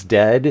thing was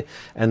dead.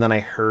 And then I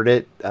heard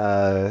it,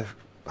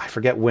 I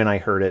forget when I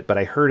heard it, but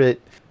I heard it,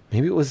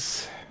 maybe it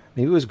was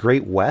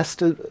Great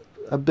West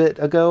a bit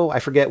ago. I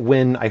forget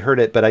when I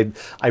heard it, but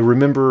I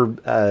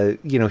remember,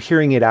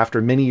 hearing it after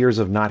many years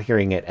of not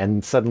hearing it,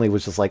 and suddenly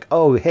was just like,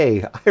 oh,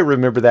 hey, I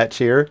remember that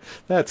cheer.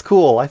 That's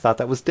cool. I thought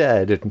that was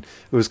dead. And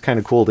it was kind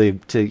of cool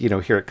to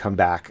hear it come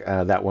back,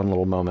 that one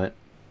little moment.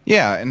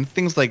 Yeah. And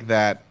things like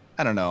that.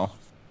 I don't know.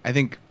 I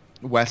think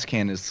West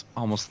Can is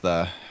almost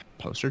the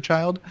poster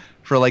child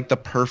for, like, the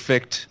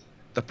perfect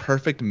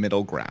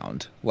middle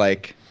ground.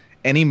 Like,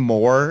 any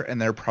more and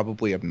they're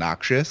probably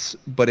obnoxious,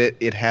 but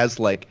it has,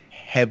 like,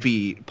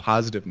 heavy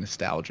positive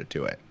nostalgia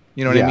to it.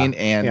 You know what I mean?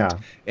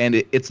 And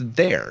it's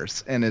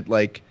theirs, and it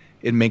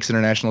makes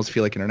internationals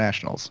feel like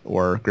internationals,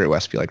 or Great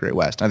West feel like Great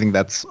West. I think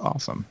that's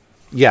awesome.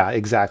 Yeah,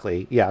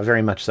 exactly. Yeah,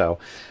 very much so.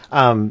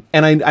 And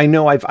I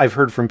know I've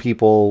heard from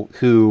people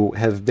who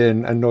have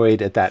been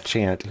annoyed at that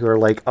chant, who are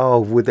like, "Oh,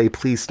 would they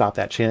please stop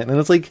that chant?" And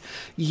it's like,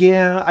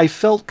 yeah, I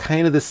felt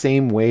kind of the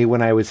same way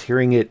when I was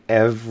hearing it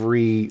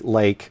every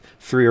like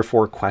 3 or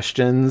 4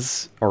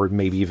 questions, or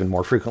maybe even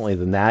more frequently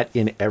than that,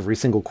 in every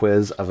single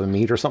quiz of a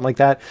meet or something like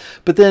that.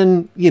 But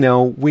then,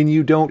 when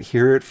you don't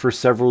hear it for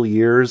several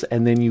years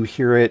and then you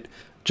hear it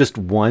just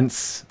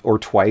once or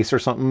twice or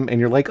something, and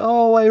you're like,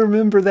 "Oh, I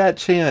remember that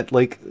chant."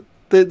 Like,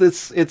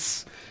 this,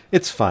 it's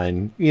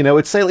fun.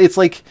 It's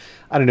like,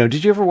 I don't know.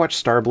 Did you ever watch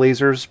Star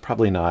Blazers?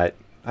 Probably not.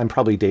 I'm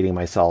probably dating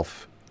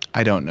myself.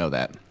 I don't know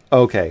that.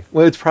 Okay,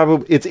 well,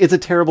 it's a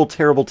terrible,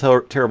 terrible,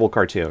 terrible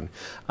cartoon,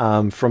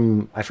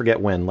 from I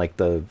forget when, like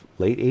the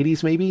late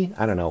 '80s, maybe.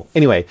 I don't know.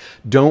 Anyway,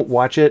 don't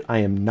watch it. I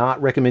am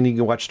not recommending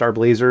you watch Star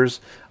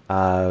Blazers.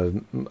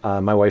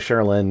 My wife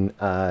Sherilyn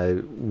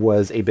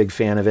was a big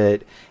fan of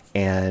it,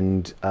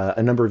 and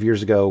a number of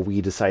years ago we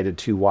decided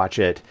to watch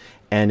it,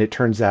 and it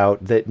turns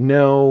out that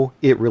no,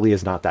 it really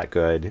is not that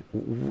good.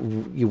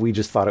 We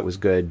just thought it was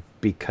good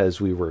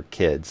because we were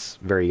kids,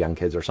 very young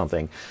kids or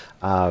something.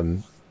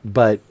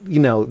 But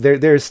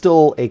there's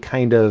still a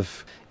kind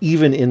of,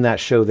 even in that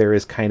show, there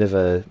is kind of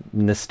a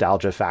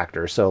nostalgia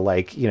factor. So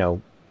like,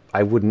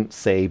 I wouldn't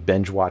say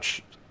binge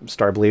watch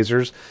Star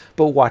Blazers,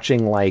 but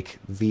watching like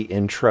the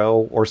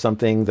intro or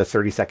something, the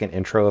 30-second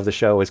intro of the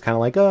show is kind of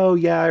like, oh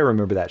yeah, I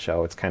remember that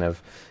show. It's kind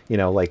of,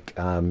 like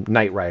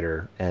Knight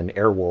Rider and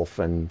Airwolf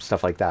and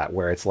stuff like that,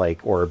 where it's like,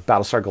 or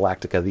Battlestar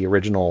Galactica, the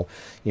original,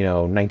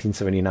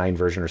 1979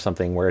 version or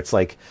something, where it's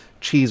like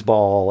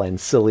cheeseball and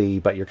silly,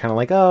 but you're kind of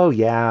like, oh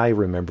yeah, I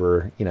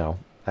remember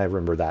that.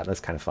 And that's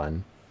kind of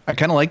fun. I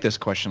kind of like this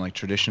question, like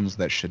traditions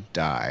that should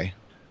die.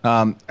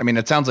 I mean,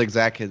 it sounds like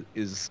Zach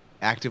is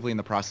actively in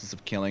the process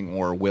of killing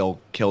or will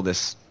kill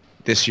this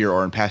year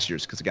or in past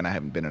years, because again, I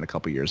haven't been in a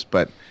couple years,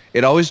 but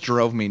it always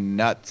drove me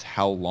nuts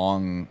how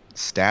long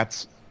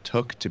stats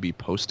took to be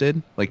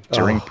posted, like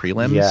during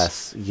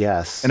prelims.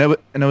 Yes. And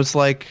it was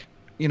like,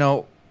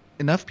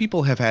 enough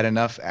people have had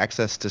enough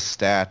access to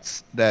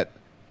stats that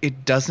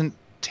it doesn't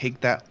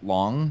take that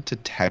long to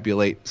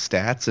tabulate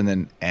stats and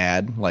then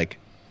add like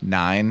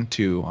 9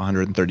 to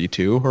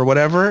 132 or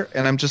whatever.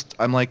 And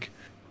I'm like,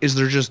 is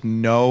there just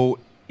no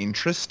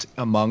interest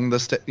among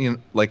the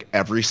like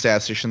every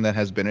statistician that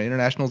has been at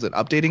internationals at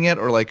updating it,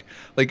 or like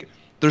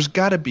there's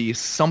got to be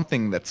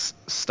something that's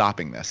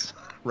stopping this,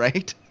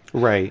 right?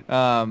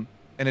 And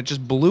it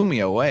just blew me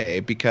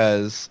away,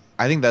 because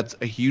I think that's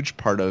a huge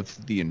part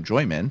of the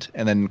enjoyment,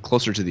 and then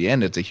closer to the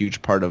end, it's a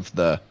huge part of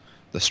the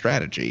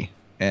strategy.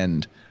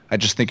 And I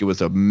just think it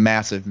was a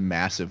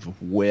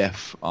massive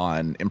whiff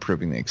on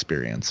improving the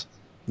experience.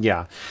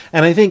 Yeah,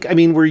 and I think,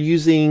 we're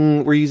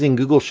using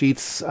Google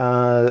Sheets,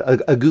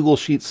 a Google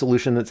Sheets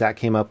solution that Zach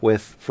came up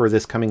with for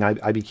this coming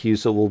IBQ.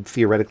 So we'll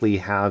theoretically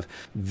have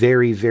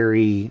very,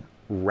 very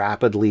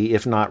rapidly,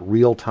 if not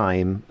real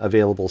time,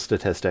 available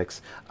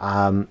statistics.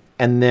 And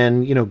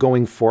then,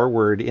 going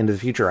forward into the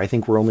future, I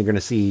think we're only going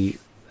to see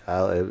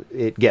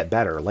it get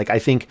better. Like, I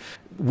think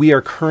we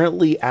are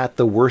currently at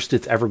the worst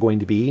it's ever going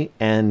to be,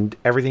 and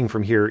everything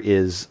from here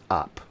is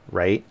up.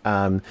 Right.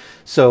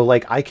 So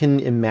like, I can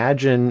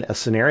imagine a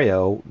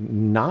scenario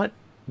not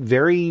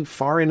very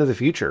far into the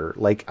future,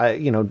 like,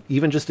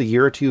 even just a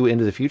year or two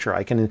into the future,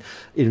 I can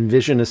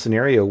envision a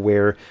scenario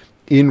where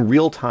in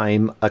real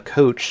time, a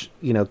coach,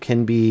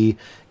 can be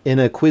in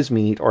a quiz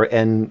meet or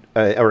in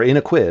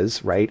a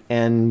quiz, right,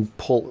 and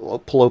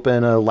pull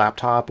open a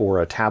laptop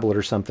or a tablet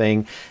or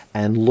something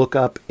and look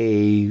up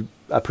a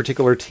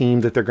particular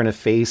team that they're going to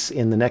face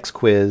in the next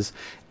quiz,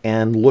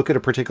 and look at a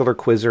particular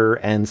quizzer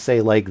and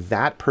say, like,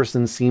 that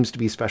person seems to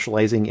be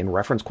specializing in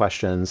reference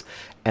questions,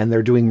 and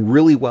they're doing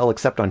really well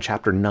except on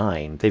chapter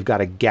 9. They've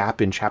got a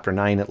gap in chapter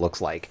 9, it looks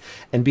like,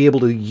 and be able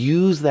to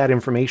use that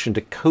information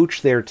to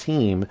coach their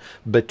team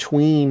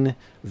between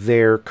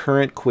their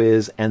current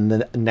quiz and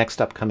the next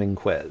upcoming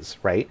quiz,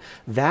 right?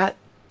 That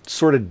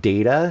sort of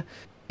data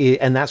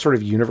and that sort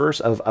of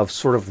universe of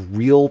sort of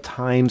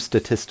real-time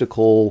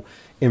statistical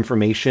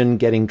information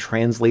getting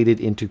translated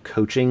into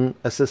coaching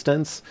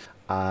assistance,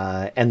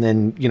 and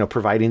then,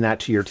 providing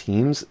that to your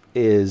teams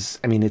is,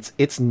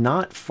 it's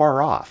not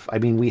far off.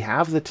 We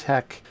have the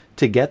tech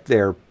to get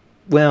there.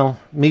 Well,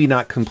 maybe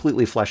not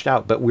completely fleshed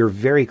out, but we're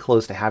very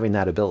close to having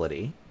that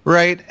ability.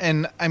 Right.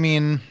 And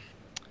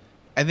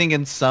I think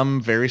in some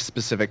very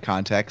specific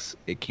contexts,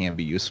 it can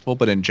be useful,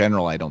 but in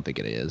general, I don't think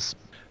it is.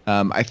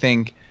 I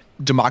think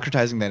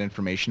democratizing that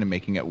information and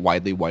making it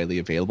widely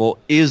available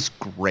is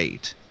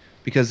great,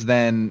 because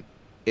then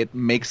it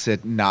makes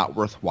it not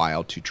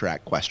worthwhile to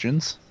track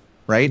questions.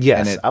 Right? Yes.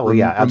 And it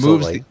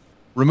absolutely.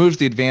 removes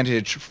the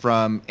advantage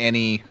from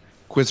any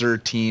quizzer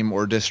team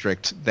or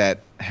district that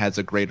has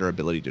a greater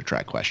ability to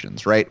track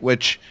questions, right?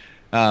 Which,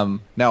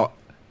 now,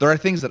 there are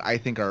things that I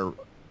think are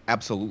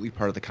absolutely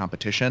part of the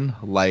competition,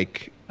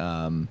 like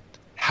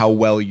how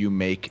well you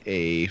make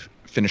a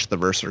finish the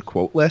verse or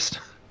quote list,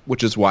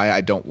 which is why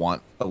I don't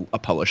want a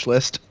published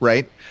list,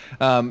 right?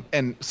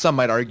 And some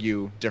might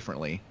argue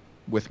differently.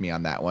 with me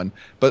on that one.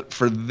 But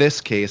for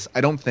this case,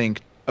 I don't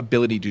think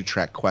ability to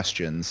track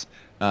questions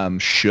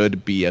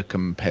should be a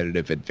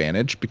competitive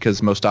advantage,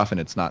 because most often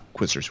it's not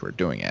quizzers who are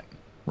doing it,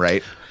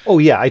 right? Oh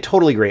yeah, I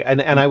totally agree.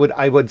 And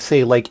I would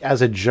say, like,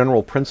 as a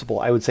general principle,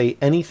 I would say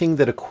anything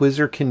that a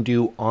quizzer can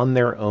do on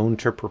their own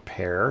to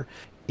prepare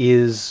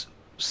is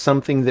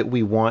something that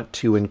we want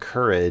to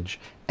encourage.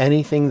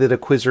 Anything that a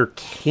quizzer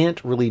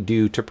can't really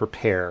do to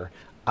prepare,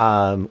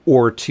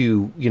 or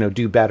to,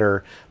 do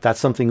better, that's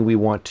something we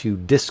want to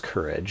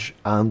discourage,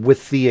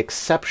 with the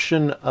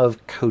exception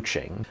of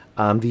coaching.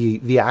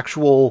 The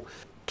actual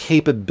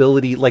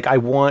capability, like, I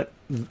want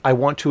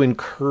to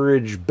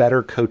encourage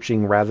better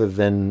coaching rather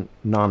than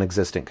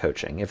non-existent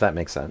coaching, if that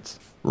makes sense.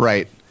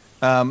 Right.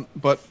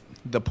 But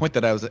the point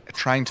that I was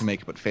trying to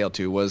make but failed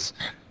to was,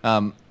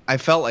 I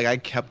felt like I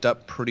kept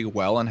up pretty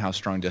well on how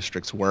strong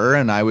districts were,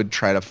 and I would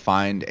try to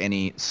find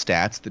any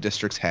stats the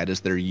districts had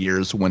as their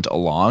years went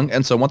along.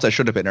 And so once I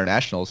showed up at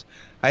internationals,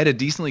 I had a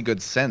decently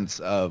good sense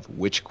of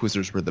which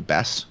quizzers were the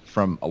best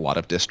from a lot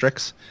of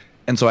districts.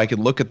 And so I could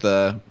look at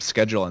the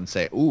schedule and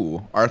say,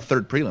 ooh, our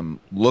third prelim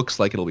looks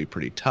like it'll be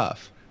pretty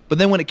tough. But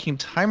then when it came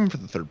time for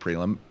the third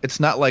prelim, it's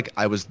not like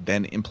I was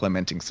then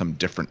implementing some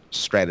different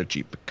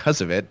strategy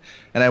because of it.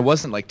 And I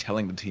wasn't like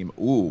telling the team,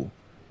 ooh,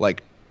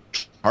 like,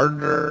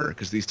 harder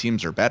because these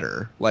teams are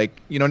better. Like,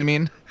 you know what I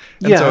mean?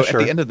 And yeah, so sure.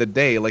 At the end of the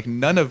day, like,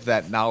 none of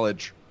that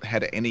knowledge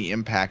had any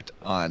impact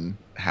on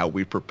how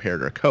we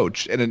prepared or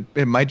coached. And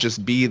it might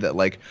just be that,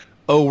 like,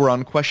 oh, we're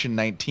on question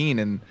 19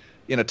 and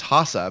in a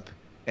toss-up,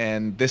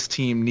 and this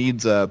team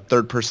needs a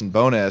third-person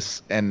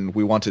bonus, and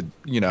we want to,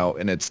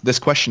 and it's this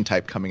question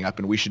type coming up,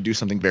 and we should do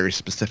something very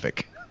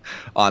specific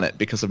on it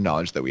because of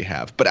knowledge that we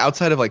have. But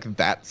outside of, like,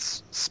 that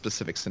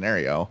specific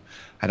scenario,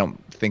 I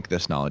don't think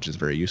this knowledge is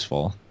very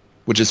useful,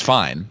 which is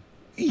fine.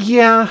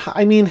 Yeah,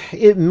 I mean,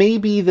 it may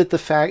be that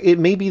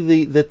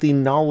that the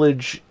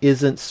knowledge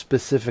isn't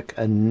specific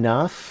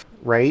enough,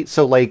 right?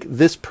 So, like,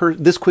 this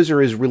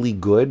quizzer is really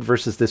good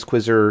versus this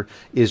quizzer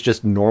is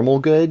just normal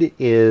good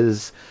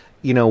is,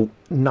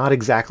 not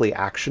exactly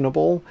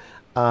actionable.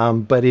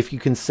 But if you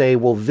can say,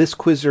 well, this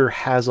quizzer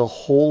has a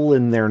hole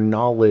in their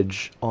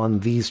knowledge on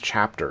these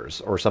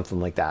chapters or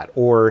something like that,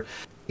 or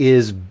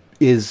is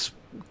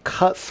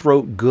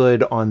cutthroat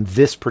good on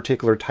this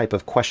particular type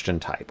of question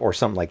type or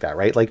something like that,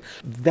 right? Like,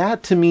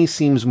 that to me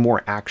seems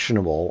more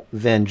actionable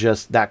than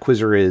just that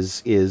quizzer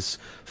is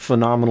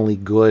phenomenally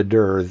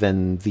gooder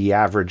than the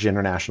average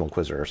international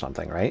quizzer or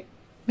something, right?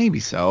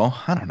 Maybe so.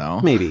 I don't know.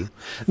 Maybe,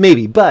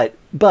 but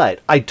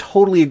I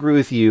totally agree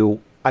with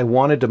you. I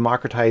want to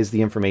democratize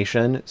the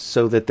information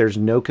so that there's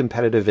no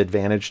competitive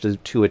advantage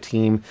to a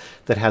team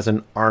that has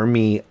an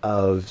army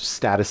of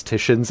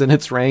statisticians in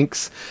its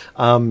ranks,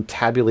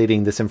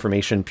 tabulating this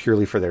information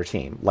purely for their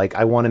team. Like,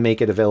 I want to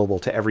make it available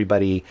to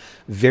everybody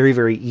very,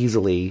 very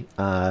easily,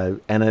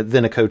 and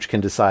then a coach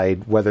can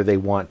decide whether they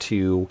want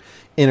to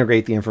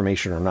integrate the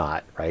information or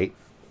not, right?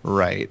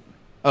 Right.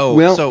 Oh,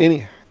 well, so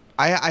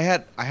I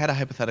had a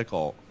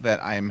hypothetical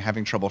that I'm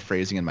having trouble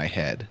phrasing in my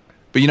head.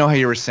 But you know how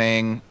you were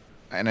saying,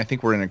 and I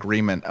think we're in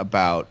agreement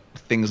about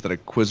things that a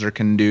quizzer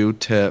can do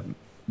to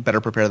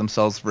better prepare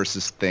themselves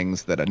versus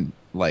things that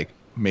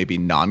maybe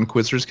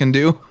non-quizzers can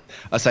do,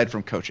 aside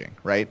from coaching,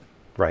 right?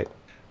 Right.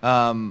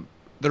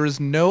 There is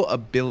no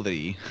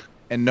ability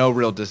and no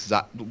real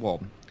desire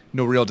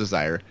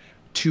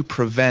to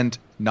prevent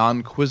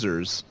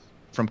non-quizzers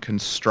from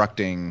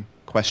constructing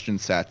question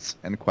sets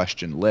and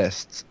question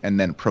lists and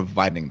then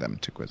providing them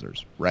to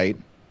quizzers, right?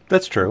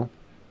 That's true.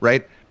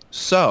 Right?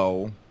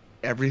 So,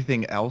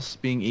 everything else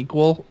being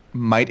equal,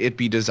 might it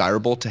be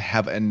desirable to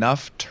have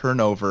enough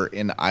turnover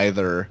in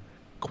either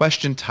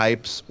question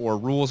types or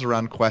rules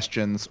around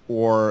questions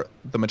or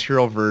the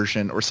material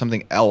version or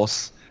something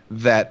else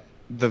that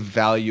the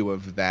value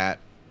of that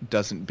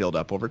doesn't build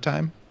up over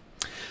time?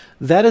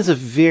 That is a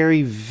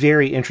very,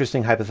 very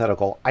interesting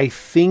hypothetical. I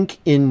think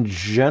in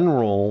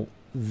general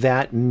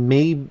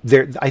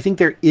I think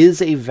there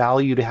is a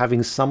value to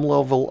having some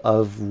level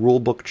of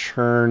rulebook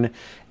churn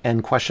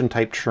and question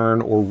type churn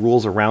or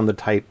rules around the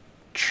type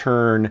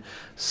churn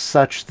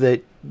such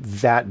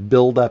that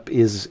buildup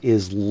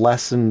is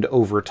lessened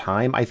over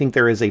time. I think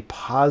there is a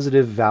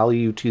positive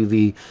value to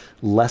the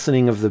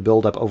lessening of the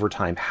buildup over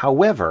time.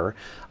 However,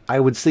 I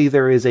would say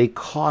there is a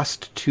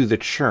cost to the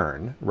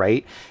churn,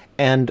 right?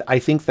 And I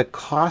think the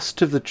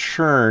cost of the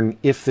churn,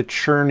 if the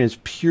churn is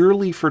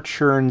purely for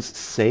churn's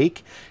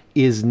sake,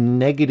 is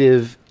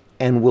negative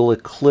and will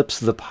eclipse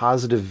the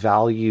positive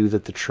value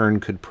that the churn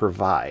could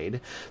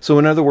provide. So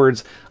in other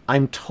words,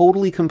 I'm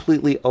totally,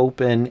 completely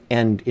open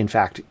and, in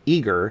fact,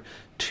 eager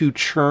to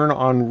churn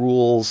on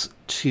rules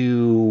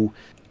to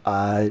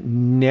ever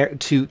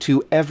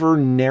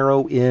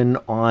narrow in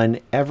on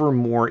ever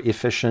more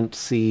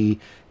efficiency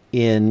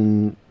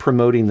in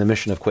promoting the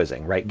mission of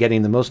quizzing, right?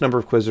 Getting the most number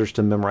of quizzers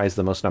to memorize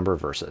the most number of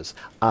verses.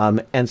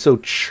 And so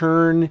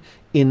churn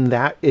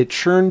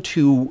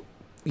to,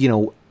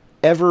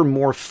 ever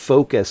more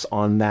focus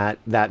on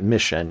that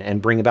mission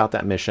and bring about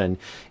that mission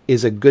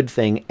is a good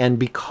thing. And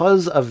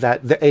because of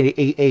that,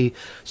 a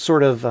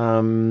sort of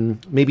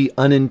maybe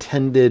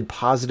unintended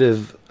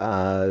positive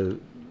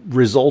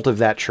result of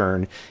that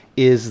churn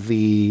is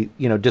the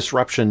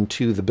disruption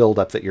to the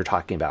buildup that you're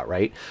talking about,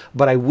 right?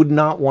 But I would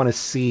not want to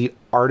see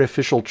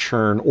artificial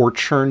churn or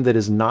churn that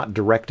is not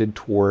directed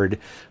toward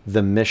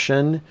the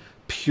mission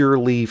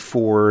purely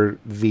for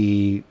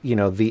the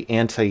the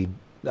anti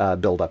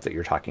buildup that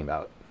you're talking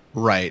about.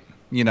 Right.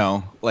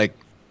 Like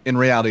in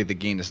reality, the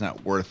game is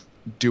not worth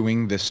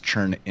doing this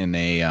churn in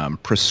a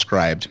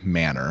prescribed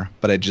manner.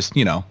 But I just,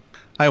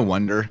 I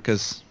wonder,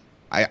 because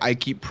I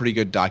keep pretty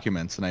good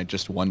documents, and I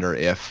just wonder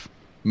if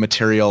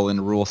material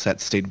and rule set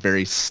stayed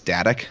very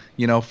static,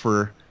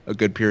 for a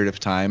good period of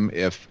time,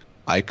 if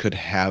I could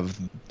have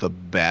the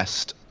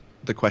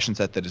question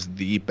set that is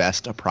the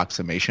best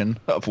approximation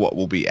of what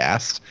will be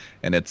asked,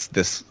 and it's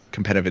this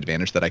competitive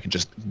advantage that I can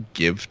just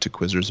give to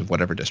quizzers of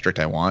whatever district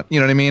I want. You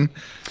know what I mean?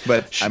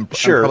 But I'm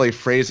probably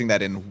phrasing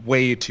that in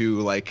way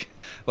too like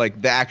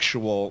the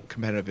actual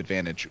competitive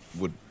advantage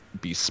would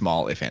be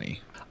small, if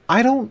any.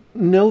 I don't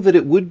know that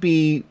it would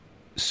be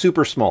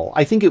super small.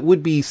 I think it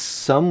would be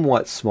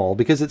somewhat small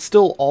because it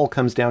still all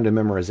comes down to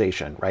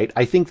memorization, right?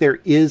 I think there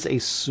is a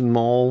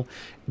small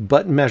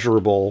but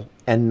measurable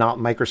and not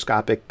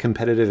microscopic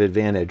competitive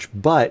advantage.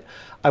 But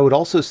I would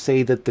also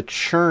say that the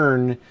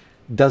churn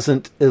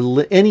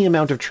any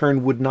amount of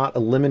churn would not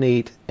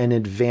eliminate an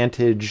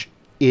advantage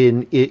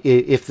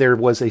if there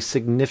was a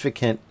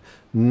significant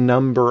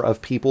number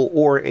of people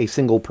or a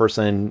single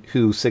person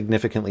who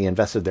significantly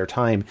invested their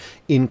time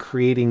in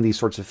creating these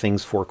sorts of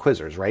things for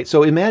quizzers, right?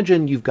 So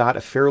imagine you've got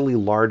a fairly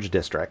large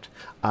district.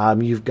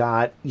 You've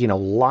got,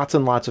 lots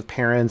and lots of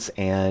parents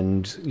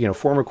and,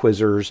 former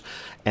quizzers.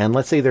 And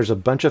let's say there's a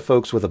bunch of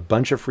folks with a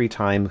bunch of free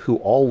time who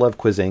all love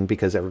quizzing,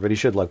 because everybody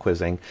should love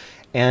quizzing.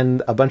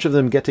 And a bunch of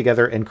them get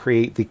together and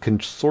create the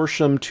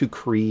consortium to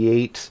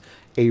create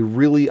a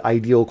really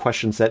ideal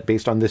question set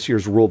based on this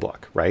year's rule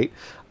book, right?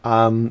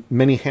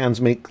 Many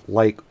hands make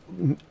light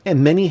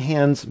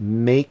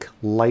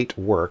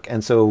work,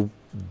 and so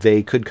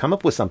they could come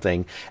up with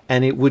something,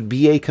 and it would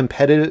be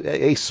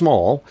a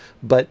small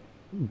but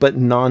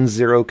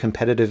non-zero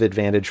competitive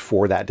advantage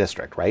for that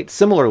district, right?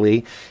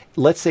 Similarly,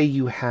 let's say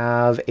you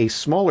have a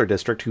smaller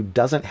district who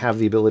doesn't have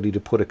the ability to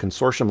put a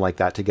consortium like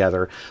that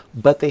together,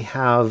 but they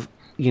have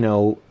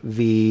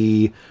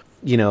the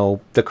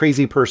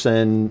crazy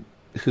person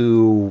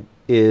who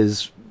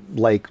is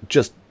like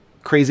just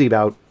crazy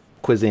about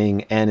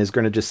quizzing and is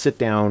going to just sit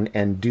down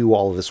and do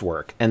all of this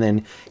work and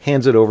then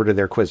hands it over to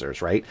their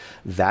quizzers, right?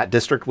 That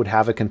district would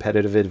have a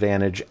competitive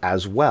advantage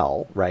as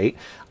well, right?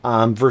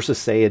 Versus,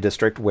 say, a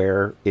district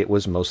where it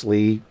was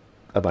mostly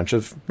a bunch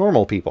of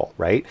normal people,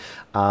 right?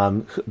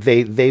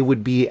 They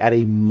would be at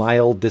a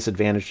mild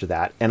disadvantage to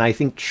that. And I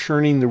think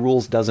churning the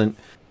rules doesn't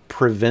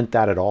prevent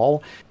that at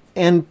all.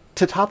 And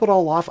to top it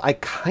all off, I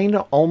kind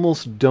of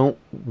almost don't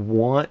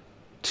want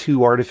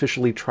to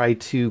artificially try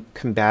to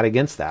combat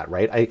against that,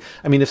 right?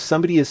 I mean, if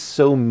somebody is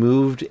so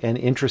moved and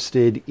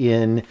interested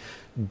in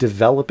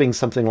developing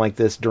something like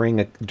this during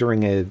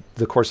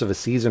the course of a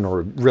season,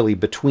 or really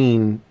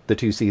between the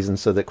two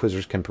seasons, so that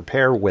quizzers can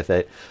prepare with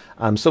it,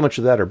 so much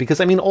the better. Because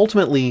I mean,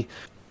 ultimately,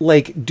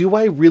 like, do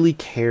I really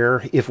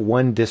care if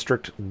one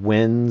district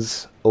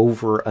wins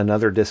over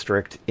another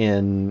district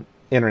in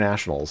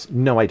internationals?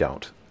 No, I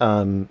don't.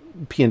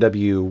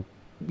 PNW,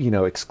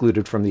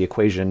 excluded from the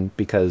equation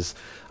because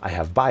I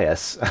have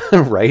bias,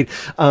 right?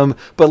 But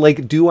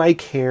like, do I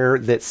care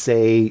that,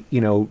 say,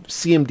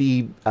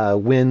 CMD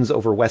wins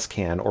over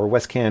WestCan, or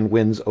WestCan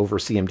wins over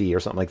CMD, or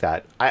something like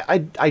that?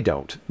 I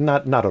don't,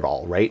 not at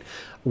all, right?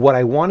 What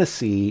I want to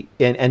see,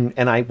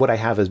 what I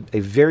have a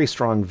very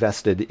strong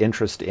vested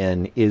interest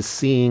in, is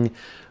seeing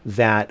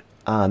that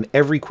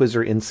every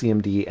quizzer in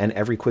CMD and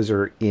every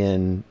quizzer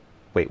in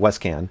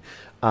WestCan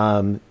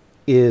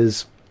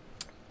is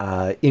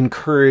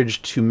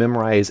encouraged to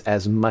memorize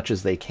as much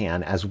as they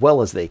can, as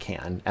well as they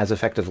can, as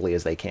effectively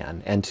as they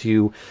can, and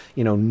to,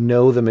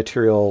 know the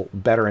material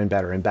better and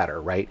better and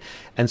better, right?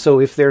 And so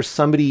if there's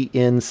somebody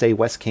in, say,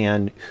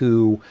 WestCan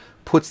who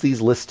puts these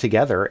lists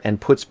together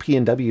and puts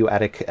PNW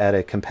at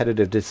a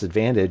competitive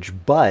disadvantage,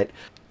 but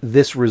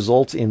this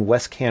results in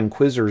WestCan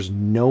quizzers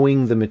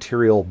knowing the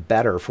material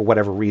better for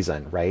whatever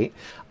reason, right?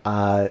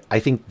 I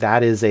think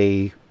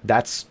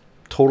that's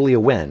totally a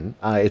win.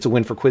 It's a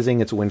win for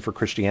quizzing. It's a win for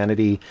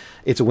Christianity.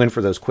 It's a win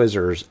for those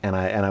quizzers, and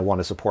I want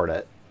to support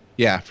it.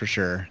 Yeah, for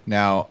sure.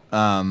 Now,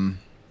 I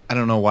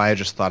don't know why I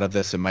just thought of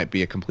this. It might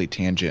be a complete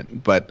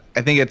tangent, but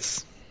I think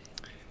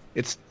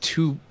it's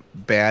too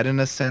bad in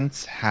a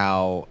sense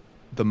how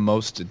the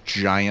most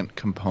giant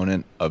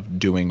component of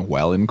doing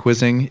well in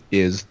quizzing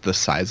is the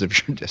size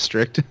of your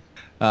district.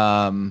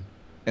 And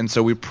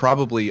so we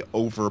probably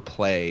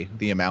overplay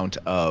the amount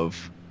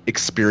of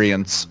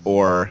experience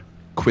or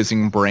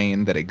quizzing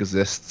brain that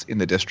exists in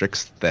the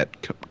districts that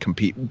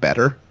compete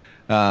better.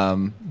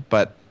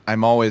 But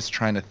I'm always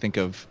trying to think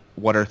of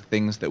what are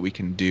things that we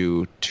can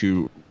do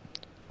to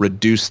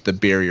reduce the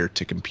barrier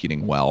to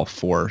competing well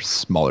for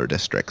smaller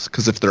districts.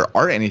 Because if there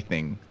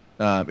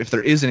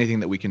is anything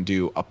that we can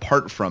do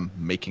apart from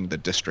making the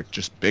district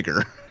just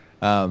bigger,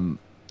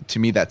 to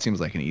me that seems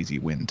like an easy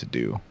win to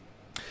do.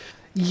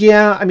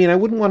 Yeah, I mean, I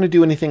wouldn't want to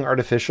do anything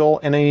artificial,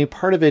 and I mean,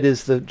 part of it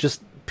is the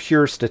just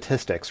pure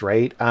statistics,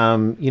 right?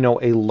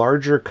 A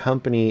larger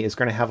company is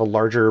going to have a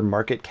larger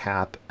market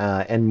cap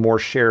and more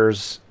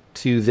shares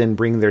to then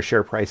bring their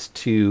share price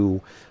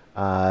to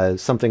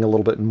something a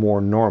little bit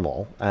more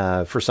normal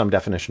for some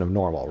definition of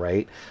normal,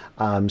 right?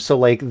 So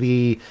like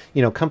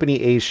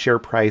company A's share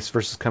price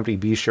versus company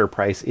B's share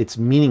price, it's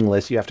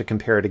meaningless. You have to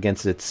compare it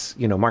against its,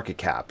 market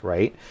cap,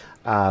 right?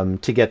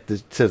 To get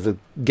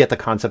the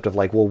concept of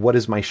like, well, what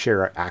does my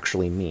share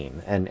actually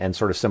mean? And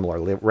sort of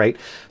similarly, right?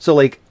 So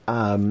like,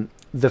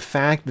 the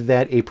fact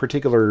that a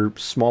particular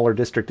smaller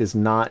district is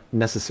not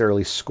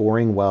necessarily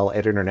scoring well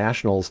at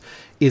internationals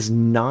is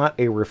not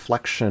a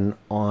reflection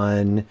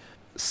on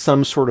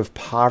some sort of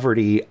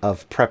poverty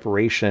of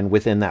preparation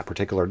within that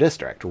particular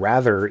district.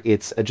 Rather,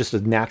 it's just a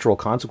natural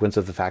consequence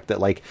of the fact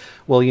that, like,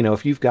 well,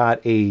 if you've got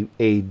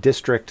a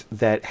district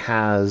that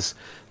has,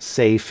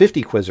 say,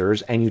 50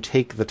 quizzers and you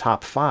take the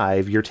top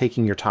 5, you're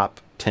taking your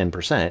top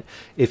 10%.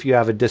 If you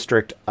have a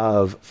district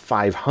of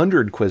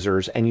 500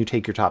 quizzers and you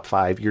take your top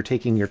 5, you're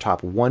taking your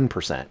top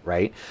 1%,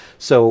 right?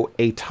 So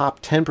a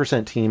top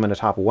 10% team and a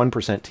top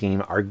 1%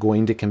 team are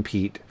going to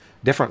compete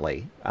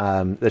differently.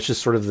 That's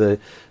just sort of the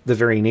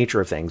very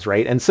nature of things,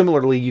 right? And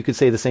similarly, you could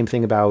say the same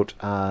thing about,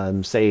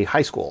 say,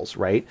 high schools,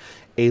 right?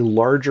 A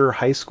larger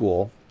high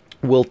school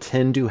will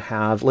tend to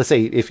have, let's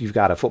say if you've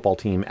got a football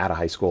team at a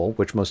high school,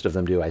 which most of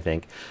them do, I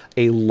think,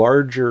 a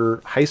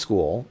larger high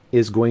school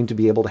is going to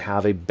be able to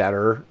have a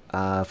better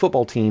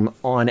football team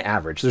on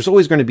average. There's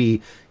always going to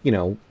be,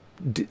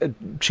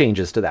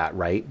 changes to that,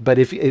 right? But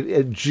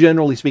if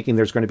generally speaking,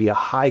 there's going to be a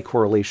high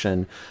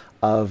correlation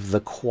of the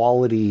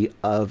quality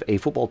of a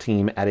football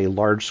team at a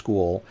large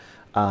school,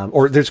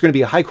 or there's going to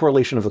be a high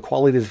correlation of the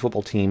quality of the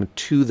football team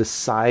to the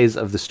size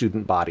of the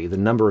student body, the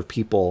number of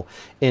people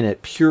in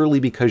it, purely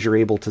because you're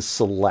able to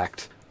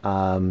select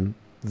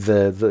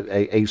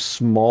a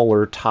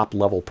smaller top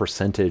level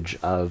percentage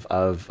of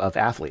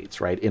athletes,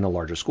 right, in a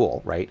larger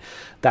school, right?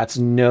 There's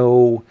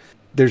no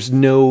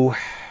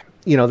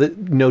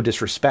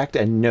disrespect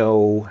and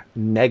no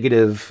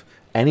negative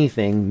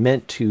anything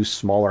meant to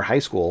smaller high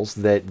schools,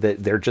 that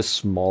they're just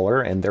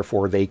smaller and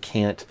therefore they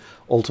can't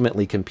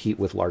ultimately compete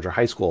with larger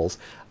high schools.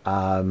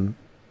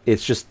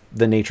 It's just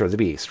the nature of the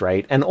beast,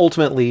 right? And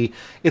ultimately,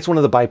 it's one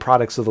of the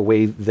byproducts of the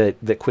way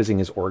that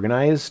quizzing is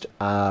organized.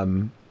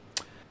 And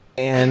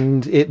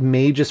it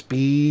may just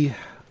be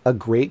a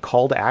great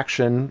call to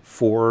action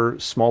for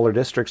smaller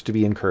districts to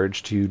be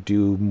encouraged to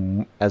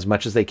do as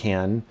much as they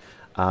can,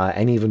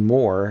 and even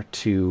more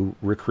to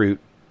recruit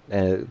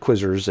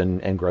quizzers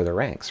and grow their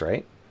ranks,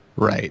 right?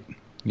 Right.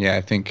 Yeah,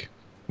 I think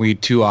we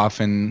too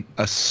often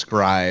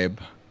ascribe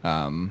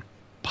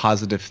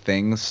positive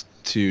things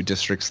to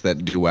districts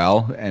that do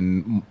well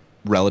and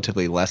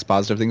relatively less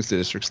positive things to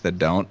districts that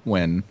don't,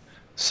 when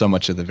so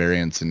much of the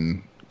variance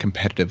in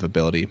competitive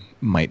ability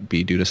might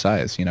be due to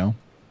size, or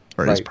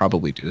right. Is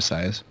probably due to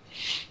size.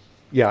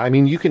 Yeah, I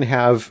mean, you can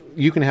have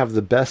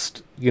the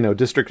best,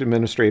 district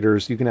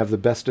administrators, you can have the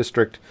best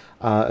district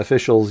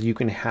officials, you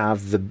can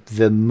have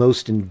the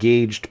most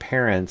engaged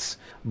parents,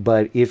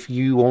 but if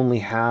you only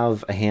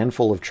have a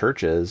handful of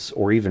churches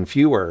or even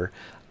fewer,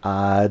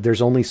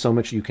 there's only so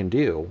much you can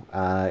do,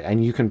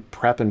 and you can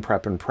prep and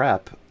prep and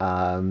prep,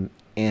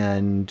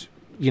 and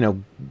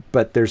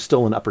but there's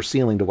still an upper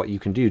ceiling to what you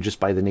can do just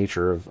by the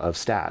nature of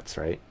stats,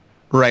 right?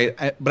 Right,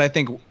 but I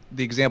think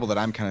the example that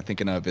I'm kind of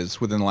thinking of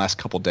is within the last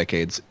couple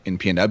decades in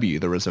PNW,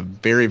 there was a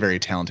very, very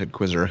talented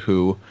quizzer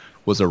who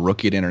was a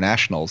rookie at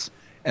internationals,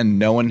 and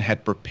no one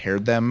had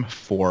prepared them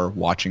for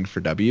watching for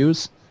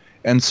W's.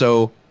 And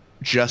so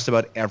just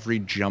about every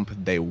jump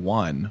they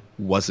won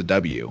was a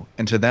W.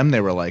 And to them,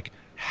 they were like,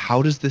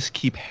 how does this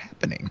keep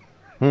happening?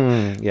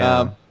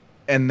 Yeah.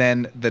 And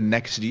then the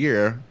next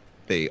year,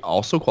 they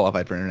also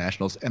qualified for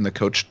internationals, and the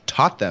coach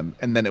taught them.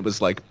 And then it was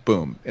like,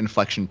 boom,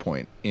 inflection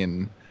point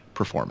in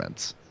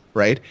performance.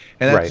 Right?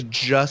 And that's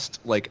just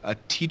like a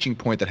teaching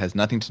point that has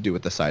nothing to do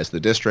with the size of the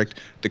district.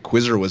 The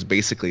quizzer was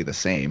basically the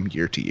same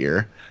year to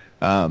year.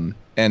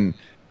 And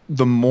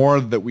the more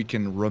that we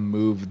can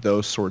remove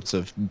those sorts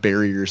of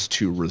barriers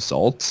to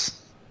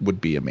results would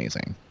be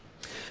amazing.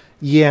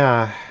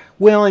 Yeah.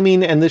 Well, I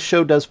mean, and this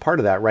show does part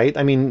of that, right?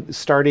 I mean,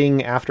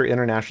 starting after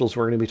internationals,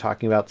 we're going to be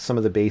talking about some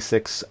of the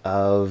basics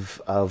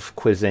of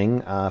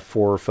quizzing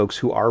for folks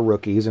who are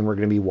rookies, and we're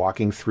going to be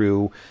walking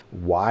through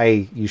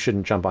why you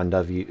shouldn't jump on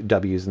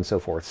W's and so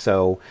forth.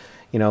 So,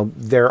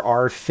 there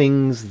are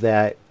things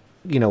that,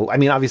 I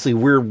mean, obviously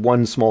we're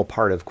one small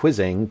part of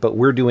quizzing, but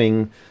we're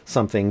doing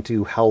something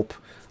to help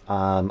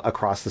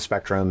across the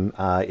spectrum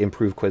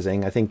improve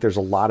quizzing. I think there's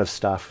a lot of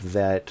stuff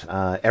that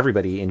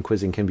everybody in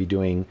quizzing can be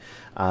doing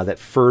that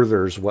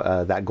furthers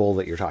that goal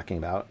that you're talking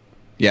about.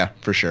 Yeah,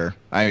 for sure.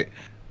 I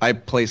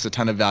place a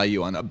ton of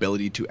value on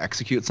ability to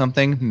execute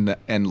something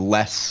and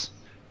less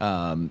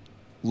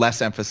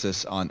less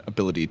emphasis on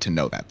ability to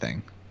know that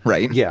thing,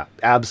 right? Yeah,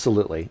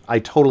 absolutely. I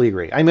totally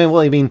agree. I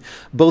mean,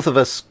 both of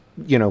us,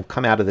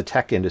 come out of the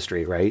tech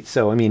industry, right?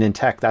 So, I mean, in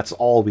tech, that's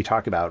all we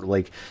talk about.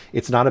 Like,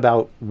 it's not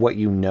about what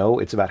you know,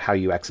 it's about how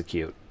you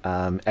execute.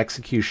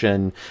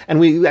 Execution.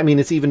 And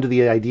it's even to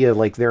the idea of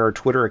like there are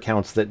Twitter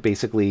accounts that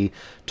basically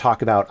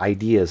talk about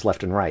ideas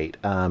left and right.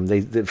 They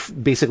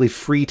basically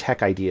free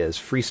tech ideas,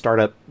 free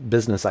startup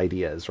business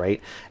ideas,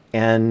 right?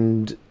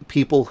 And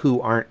people who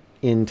aren't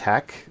in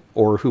tech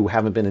or who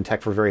haven't been in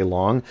tech for very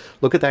long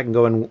look at that and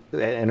go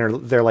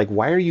they're like,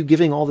 why are you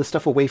giving all this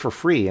stuff away for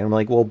free? And I'm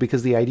like, well,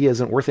 because the idea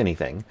isn't worth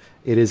anything.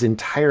 It is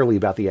entirely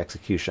about the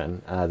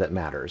execution that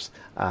matters.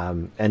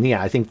 And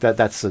yeah, I think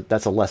that's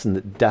a lesson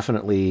that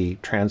definitely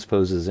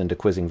transposes into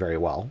quizzing very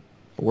well.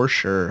 For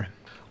sure.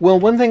 Well,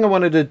 one thing I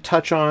wanted to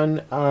touch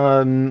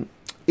on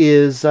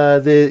is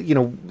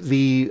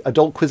the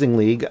Adult Quizzing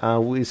League.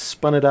 We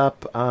spun it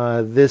up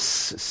this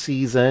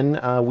season.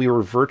 We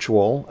were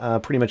virtual.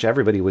 Pretty much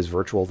everybody was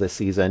virtual this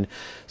season.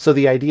 So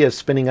the idea of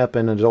spinning up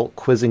an Adult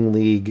Quizzing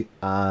League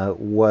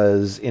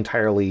was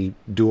entirely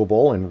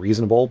doable and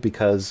reasonable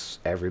because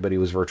everybody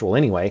was virtual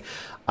anyway.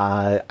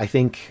 I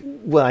think,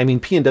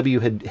 P&W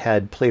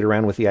had played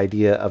around with the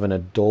idea of an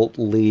adult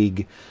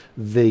league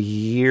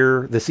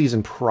the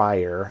season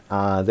prior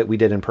that we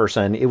did in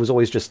person. It was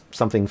always just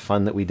something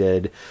fun that we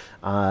did.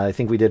 I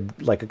think we did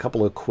like a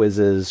couple of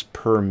quizzes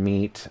per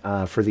meet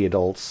for the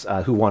adults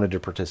who wanted to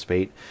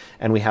participate,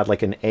 and we had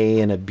like an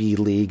A and a B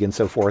league and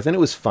so forth, and it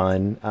was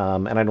fun.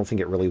 And I don't think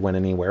it really went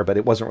anywhere, but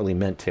it wasn't really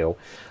meant to.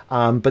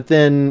 But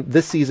then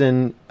this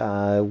season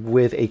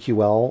with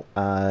AQL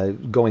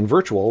going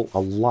virtual, a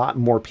lot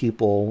more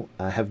people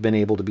have been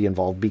able to be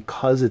involved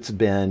because it's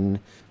been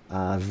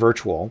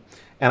virtual.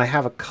 And I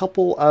have a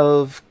couple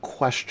of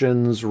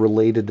questions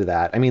related to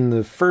that. I mean,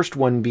 the first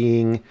one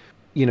being,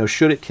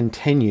 should it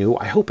continue?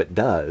 I hope it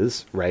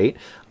does, right?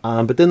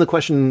 But then the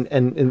question,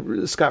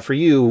 and Scott, for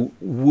you,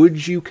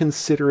 would you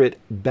consider it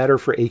better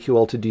for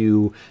AQL to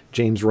do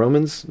James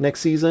Romans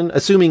next season,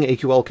 assuming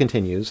AQL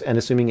continues and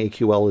assuming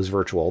AQL is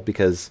virtual,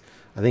 because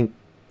I think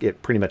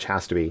it pretty much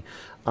has to be.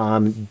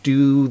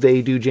 Do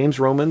they do James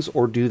Romans,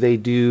 or do they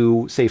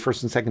do, say,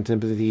 1st and 2nd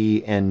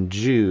Timothy and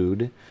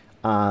Jude?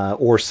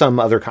 Or some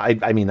other,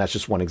 that's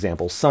just one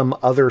example, some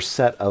other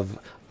set of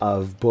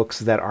books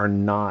that are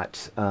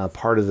not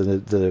part of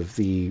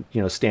the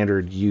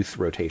standard youth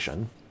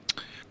rotation?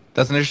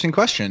 That's an interesting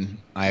question.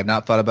 I have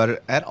not thought about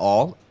it at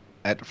all.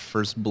 At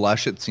first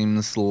blush, it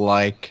seems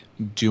like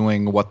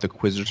doing what the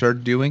quizzers are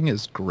doing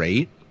is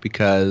great,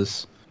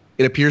 because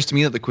it appears to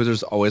me that the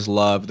quizzers always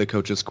love the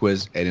coaches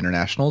quiz at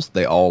internationals.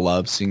 They all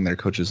love seeing their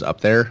coaches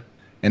up there,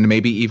 and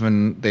maybe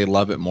even they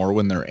love it more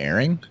when they're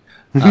airing.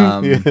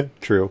 Yeah,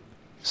 true.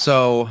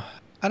 So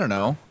I don't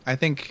know. I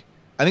think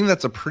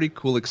that's a pretty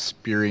cool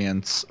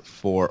experience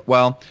for,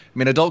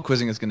 adult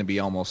quizzing is going to be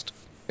almost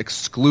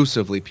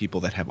exclusively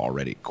people that have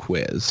already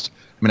quizzed.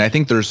 I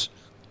think there's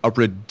a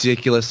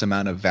ridiculous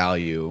amount of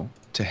value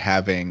to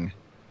having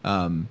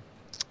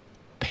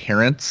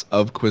parents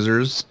of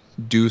quizzers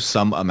do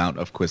some amount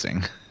of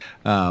quizzing.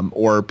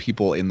 Or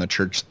people in the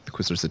church the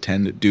quizzers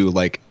attend do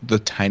like the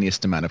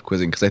tiniest amount of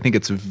quizzing, because I think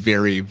it's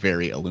very,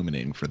 very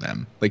illuminating for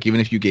them. Like, even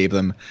if you gave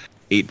them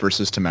 8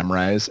 verses to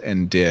memorize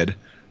and did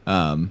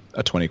a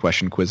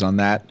 20-question quiz on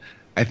that,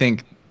 I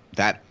think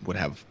that would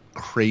have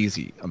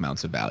crazy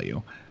amounts of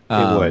value.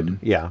 It would,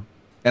 yeah.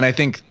 And I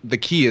think the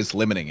key is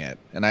limiting it.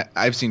 And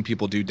I've seen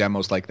people do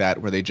demos like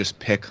that where they just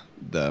pick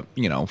the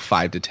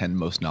 5 to 10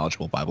 most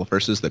knowledgeable Bible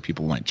verses that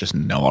people might just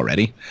know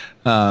already,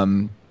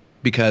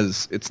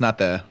 because it's not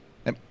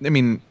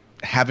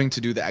having to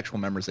do the actual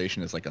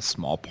memorization is like a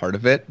small part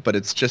of it, but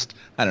it's just,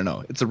 I don't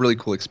know, it's a really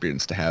cool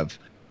experience to have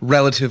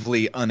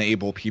relatively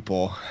unable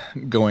people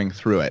going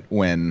through it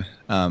when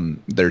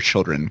their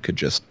children could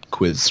just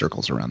quiz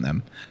circles around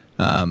them.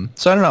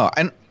 So I don't know.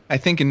 I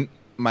think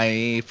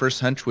my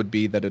first hunch would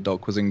be that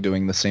adult quizzing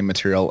doing the same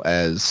material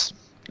as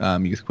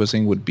youth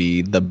quizzing would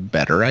be the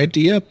better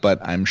idea, but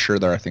I'm sure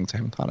there are things I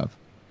haven't thought of.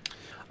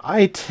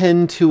 I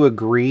tend to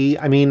agree.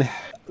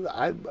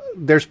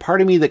 There's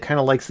part of me that kind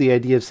of likes the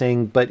idea of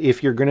saying, but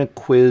if you're going to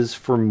quiz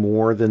for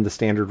more than the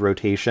standard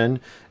rotation,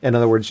 in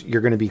other words,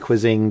 you're going to be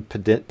quizzing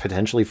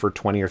potentially for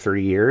 20 or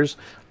 30 years,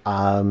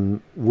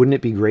 wouldn't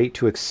it be great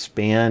to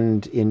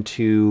expand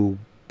into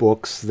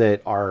books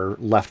that are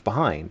left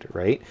behind,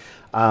 right?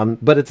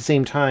 But at the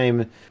same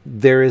time,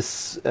 there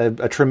is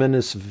a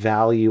tremendous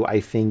value, I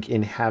think,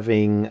 in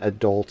having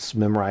adults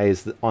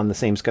memorize on the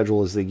same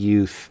schedule as the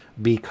youth,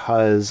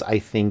 because I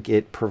think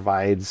it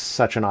provides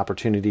such an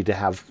opportunity to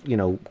have,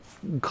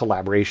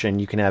 collaboration.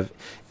 You can have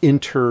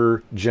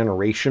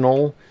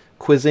intergenerational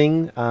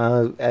quizzing,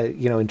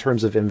 in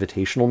terms of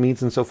invitational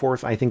meets and so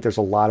forth. I think there's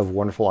a lot of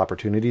wonderful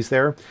opportunities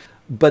there.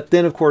 But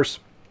then, of course,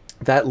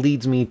 that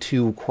leads me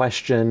to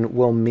question,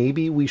 well,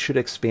 maybe we should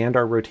expand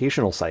our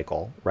rotational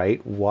cycle,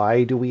 right?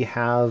 Why do we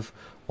have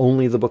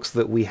only the books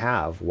that we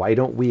have? Why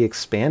don't we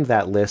expand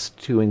that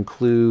list to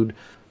include,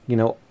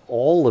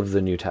 all of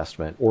the New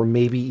Testament, or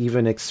maybe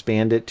even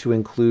expand it to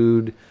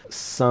include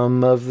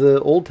some of the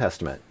Old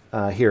Testament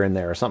here and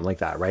there, or something like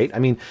that, right? I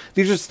mean,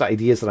 these are just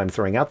ideas that I'm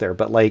throwing out there,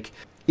 but like,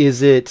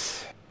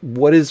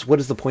 what is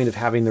the point of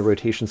having the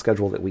rotation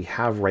schedule that we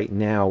have right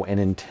now and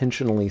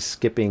intentionally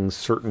skipping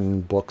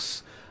certain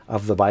books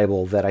of the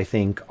Bible that I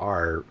think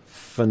are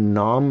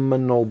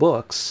phenomenal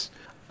books,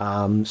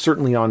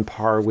 certainly on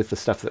par with the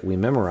stuff that we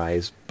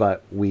memorize,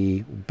 but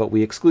we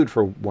exclude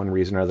for one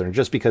reason or other. And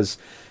just because,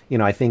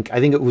 I think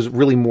it was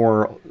really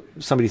more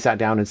somebody sat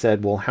down and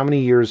said, well, how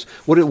many years?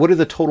 What are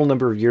the total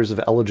number of years of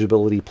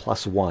eligibility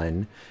plus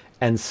one?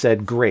 And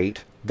said,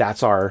 great,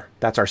 that's our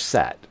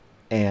set.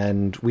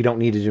 And we don't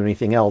need to do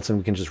anything else, and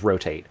we can just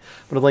rotate.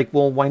 But I'm like,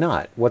 well, why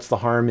not? What's the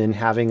harm in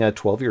having a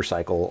 12-year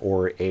cycle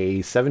or a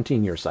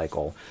 17-year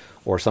cycle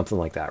or something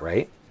like that,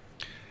 right?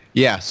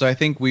 Yeah, so I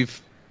think we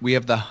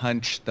have the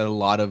hunch that a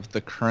lot of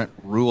the current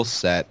rule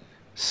set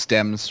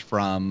stems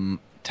from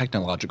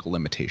technological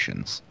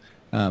limitations.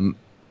 And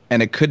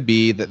it could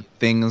be that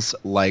things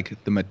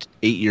like the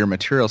 8-year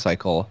material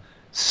cycle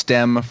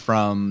stem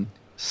from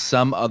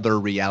some other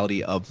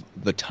reality of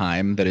the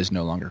time that is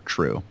no longer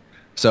true.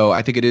 So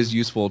I think it is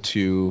useful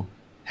to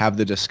have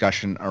the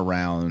discussion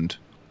around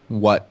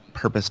what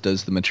purpose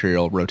does the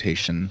material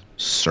rotation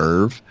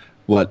serve?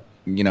 What,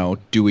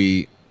 do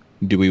we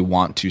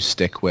want to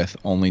stick with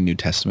only New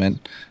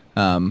Testament?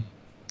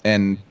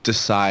 And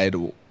decide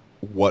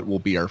what will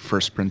be our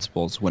first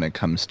principles when it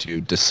comes to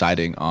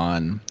deciding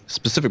on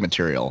specific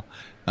material,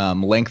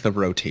 length of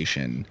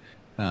rotation,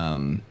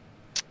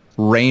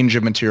 range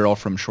of material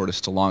from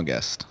shortest to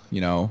longest.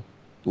 A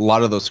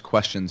lot of those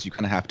questions you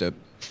kind of have to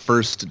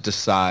first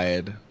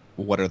decide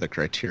what are the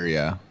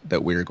criteria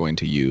that we're going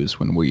to use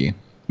when we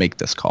make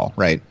this call,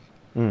 right?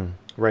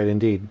 Right,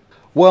 indeed.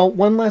 Well,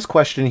 one last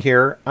question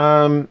here.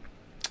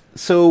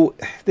 So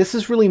this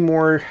is really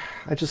more,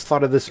 I just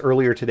thought of this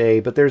earlier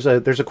today, but there's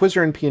a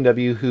quizzer in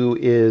PNW who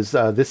is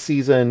this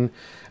season,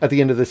 at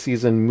the end of this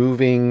season,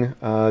 moving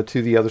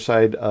to the other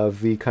side of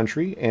the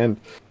country, and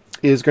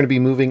is going to be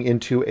moving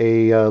into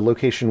a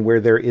location where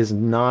there is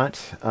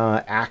not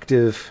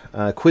active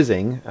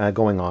quizzing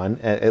going on,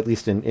 at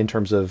least in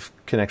terms of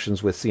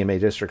connections with CMA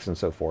districts and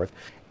so forth.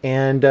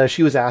 And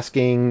she was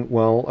asking,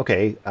 well,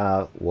 okay,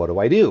 what do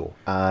I do?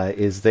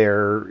 Is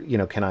there,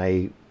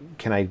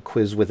 can I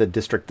quiz with a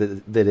district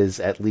that is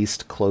at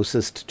least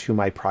closest to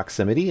my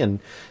proximity? And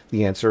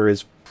the answer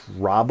is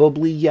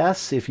probably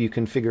yes, if you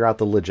can figure out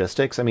the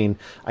logistics. I mean,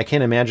 I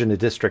can't imagine a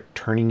district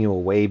turning you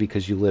away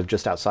because you live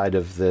just outside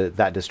of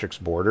that district's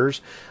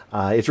borders.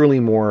 It's really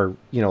more,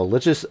 a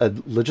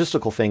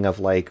logistical thing of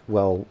like,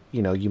 well,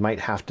 you might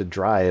have to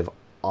drive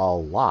a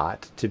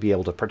lot to be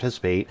able to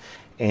participate,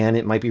 and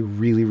it might be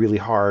really, really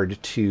hard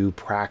to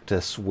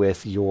practice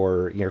with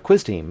your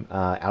quiz team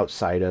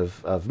outside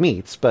of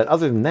meets. But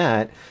other than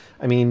that,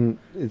 I mean,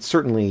 it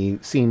certainly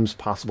seems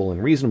possible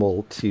and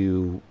reasonable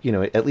to,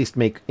 at least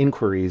make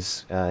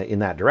inquiries in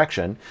that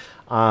direction.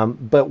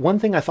 But one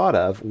thing I thought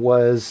of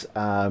was,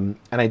 and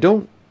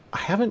I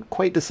haven't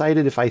quite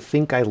decided if I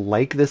think I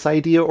like this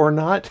idea or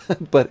not.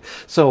 But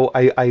so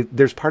I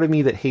there's part of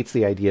me that hates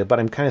the idea, but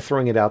I'm kind of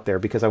throwing it out there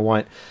because I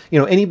want,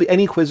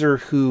 any quizzer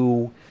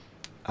who,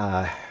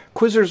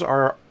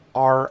 quizzers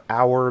are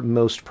our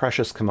most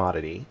precious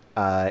commodity.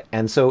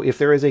 And so if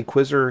there is a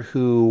quizzer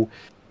who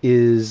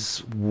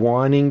is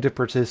wanting to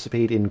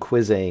participate in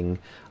quizzing,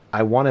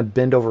 I want to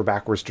bend over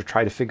backwards to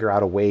try to figure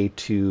out a way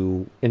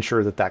to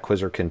ensure that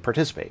quizzer can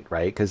participate,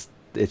 right? Because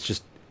it's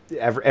just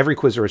every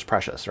quizzer is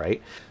precious,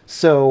 right?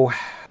 So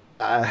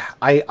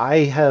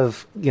I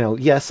have,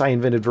 yes, I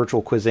invented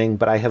virtual quizzing,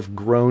 but I have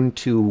grown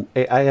to,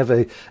 I have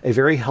a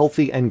very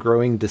healthy and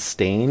growing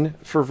disdain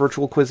for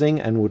virtual quizzing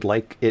and would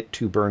like it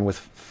to burn with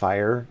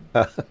fire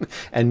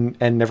and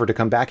never to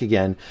come back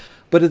again.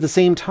 But at the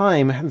same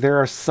time, there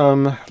are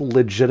some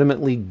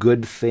legitimately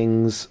good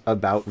things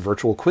about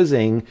virtual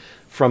quizzing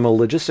from a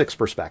logistics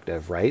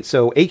perspective, right?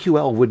 So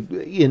AQL would,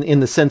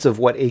 in the sense of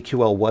what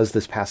AQL was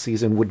this past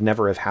season, would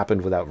never have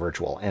happened without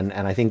virtual. And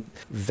I think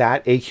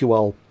that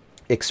AQL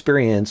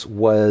experience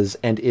was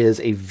and is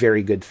a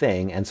very good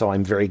thing. And so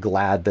I'm very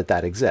glad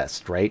that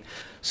exists, right?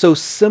 So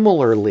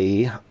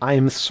similarly,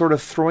 I'm sort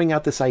of throwing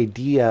out this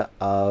idea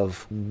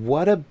of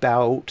what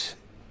about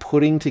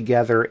putting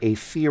together a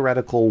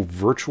theoretical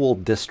virtual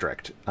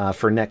district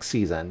for next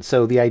season.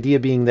 So the idea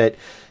being that,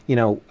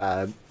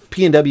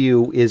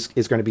 PNW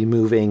is going to be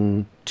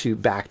moving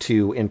back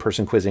to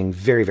in-person quizzing,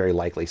 very, very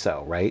likely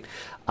so, right?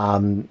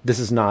 This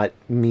is not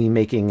me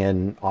making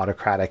an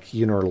autocratic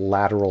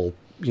unilateral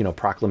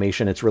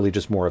proclamation. It's really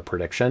just more a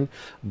prediction.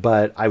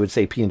 But I would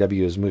say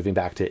PNW is moving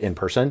back to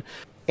in-person.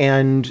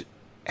 And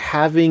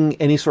having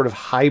any sort of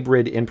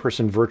hybrid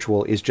in-person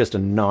virtual is just a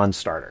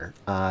non-starter.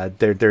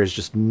 There's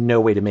just no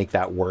way to make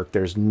that work.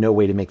 There's no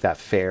way to make that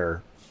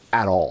fair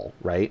at all,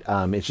 right?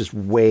 It's just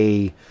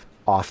way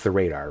off the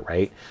radar,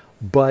 right?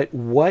 But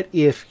what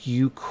if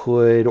you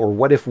could, or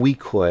what if we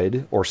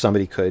could, or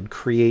somebody could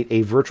create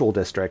a virtual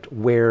district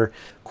where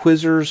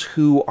quizzers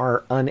who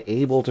are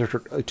unable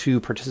to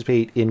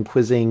participate in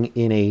quizzing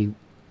in a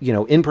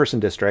in-person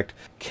district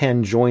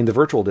can join the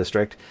virtual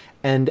district.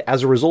 And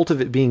as a result of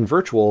it being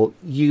virtual,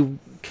 you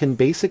can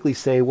basically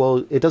say,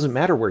 well, it doesn't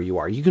matter where you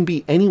are. You can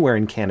be anywhere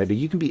in Canada.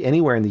 You can be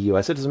anywhere in the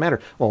US. It doesn't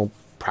matter. Well,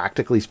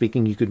 practically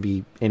speaking, you could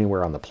be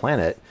anywhere on the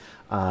planet,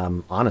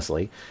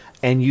 honestly.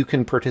 And you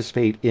can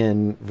participate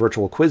in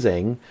virtual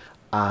quizzing.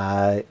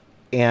 And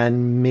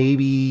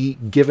maybe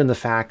given the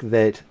fact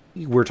that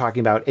we're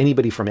talking about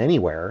anybody from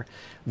anywhere,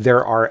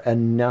 there are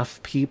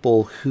enough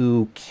people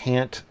who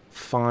can't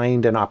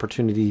find an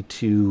opportunity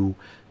to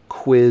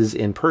quiz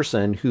in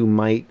person who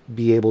might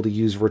be able to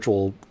use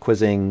virtual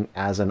quizzing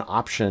as an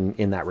option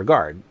in that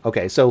regard.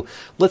 Okay, so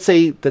let's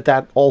say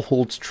that all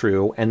holds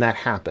true and that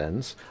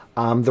happens.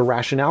 The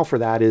rationale for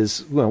that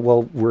is,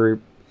 well, we're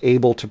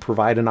able to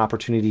provide an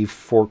opportunity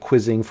for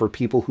quizzing for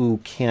people who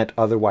can't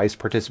otherwise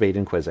participate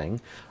in quizzing.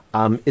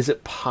 Is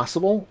it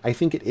possible? I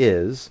think it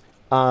is.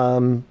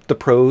 The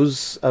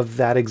pros of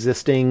that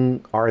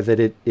existing are that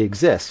it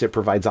exists. It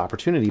provides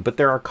opportunity, but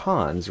there are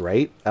cons,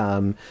 right?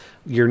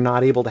 You're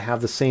not able to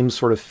have the same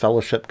sort of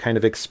fellowship kind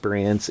of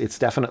experience. It's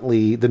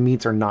definitely, the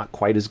meets are not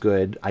quite as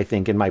good, I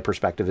think, in my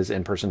perspective, as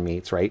in-person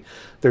meets, right?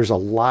 There's a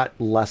lot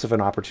less of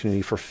an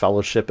opportunity for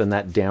fellowship and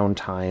that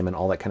downtime and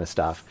all that kind of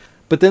stuff.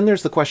 But then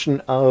there's the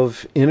question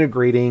of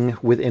integrating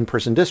with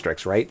in-person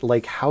districts, right?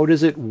 Like, how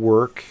does it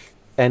work?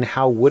 And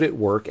how would it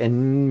work?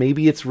 And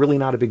maybe it's really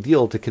not a big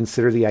deal to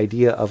consider the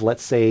idea of,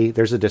 let's say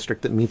there's a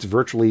district that meets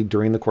virtually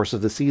during the course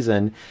of the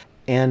season.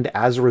 And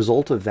as a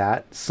result of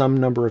that, some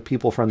number of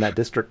people from that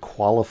district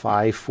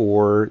qualify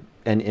for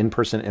an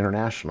in-person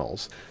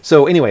internationals.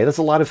 So anyway, that's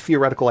a lot of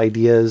theoretical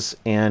ideas,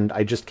 and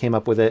I just came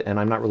up with it, and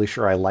I'm not really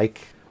sure I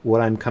like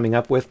what I'm coming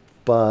up with.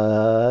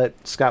 But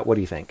Scott, what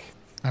do you think?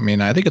 I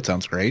mean, I think it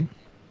sounds great.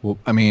 Well,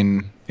 I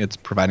mean, it's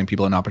providing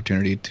people an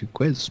opportunity to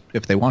quiz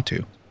if they want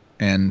to.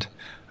 And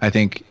I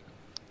think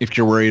if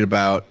you're worried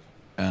about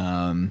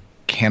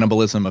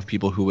cannibalism of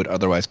people who would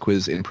otherwise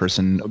quiz in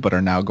person but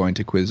are now going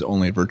to quiz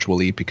only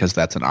virtually because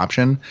that's an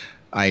option,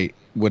 I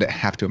would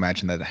have to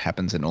imagine that it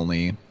happens in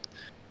only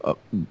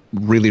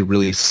really,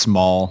 really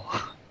small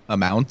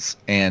amounts.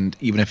 And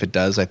even if it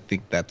does, I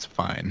think that's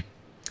fine.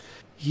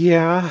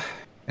 Yeah.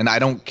 And I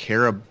don't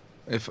care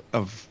if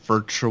a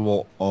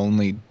virtual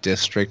only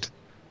district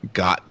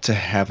got to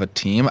have a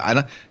team.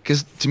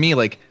 Because to me,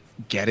 like,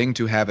 getting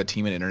to have a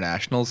team in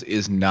internationals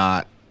is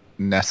not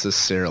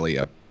necessarily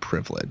a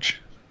privilege.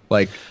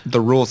 Like,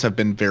 the rules have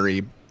been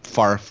very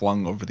far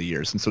flung over the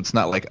years, and so it's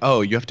not like, oh,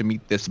 you have to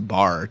meet this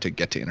bar to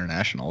get to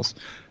internationals.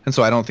 And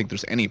so I don't think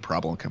there's any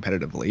problem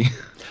competitively.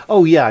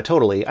 Oh yeah,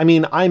 totally. I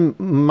mean,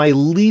 my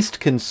least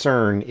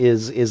concern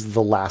is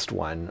the last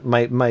one.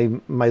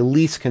 My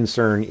least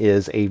concern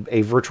is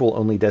a virtual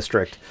only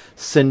district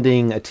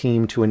sending a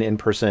team to an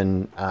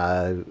in-person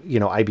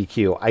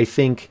IBQ. I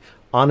think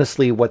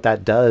honestly what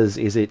that does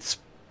is it's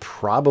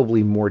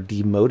probably more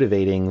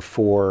demotivating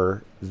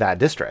for that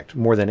district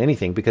more than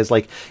anything, because,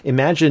 like,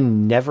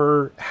 imagine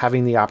never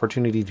having the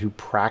opportunity to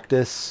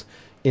practice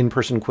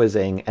in-person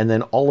quizzing, and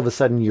then all of a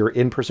sudden you're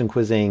in-person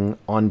quizzing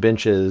on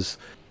benches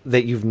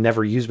that you've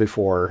never used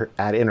before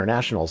at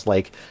internationals.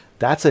 Like,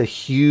 that's a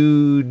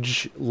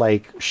huge,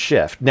 like,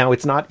 shift. Now,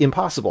 it's not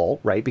impossible,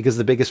 right? Because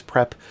the biggest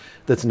prep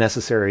that's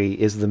necessary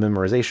is the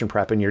memorization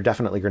prep, and you're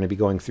definitely going to be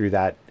going through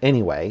that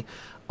anyway.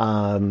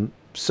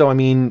 So, I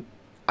mean,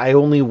 I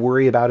only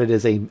worry about it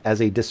as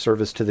a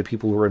disservice to the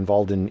people who are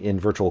involved in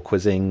virtual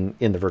quizzing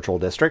in the virtual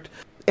district.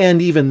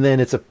 And even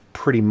then, it's a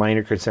pretty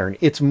minor concern.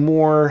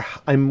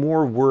 I'm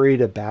more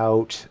worried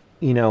about,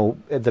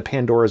 the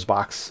Pandora's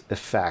box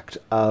effect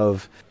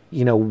of,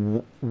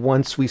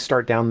 once we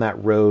start down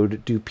that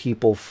road, do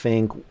people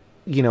think,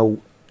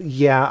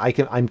 yeah,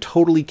 I'm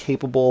totally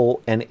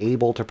capable and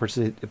able to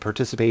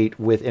participate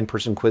with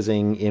in-person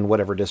quizzing in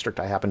whatever district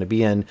I happen to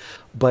be in.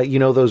 But,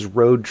 those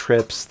road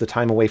trips, the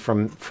time away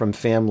from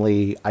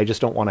family, I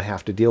just don't want to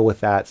have to deal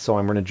with that. So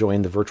I'm going to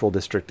join the virtual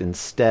district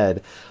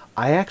instead.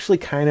 I actually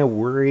kind of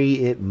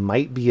worry it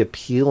might be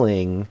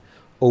appealing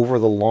over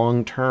the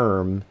long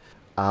term,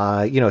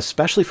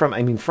 especially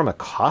from a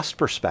cost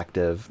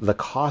perspective. The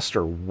costs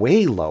are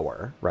way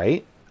lower,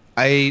 right?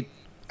 I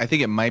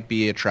think it might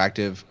be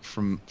attractive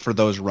for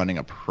those running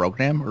a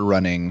program or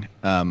running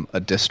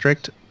a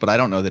district, but I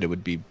don't know that it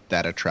would be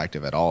that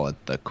attractive at all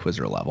at the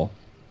quizzer level.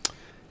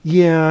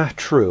 Yeah,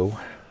 true.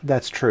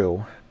 That's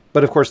true.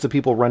 But of course, the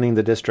people running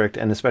the district,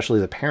 and especially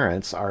the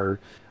parents,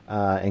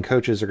 and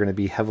coaches are going to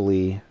be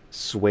heavily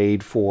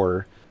swayed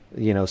for,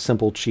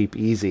 simple, cheap,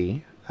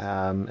 easy,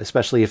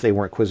 especially if they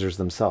weren't quizzers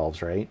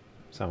themselves, right?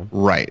 So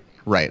Right.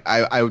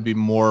 I would be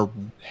more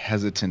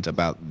hesitant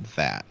about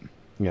that.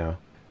 Yeah.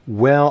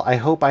 Well, I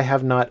hope I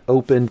have not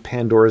opened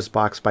Pandora's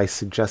box by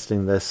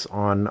suggesting this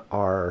on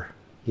our,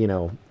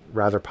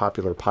 rather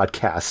popular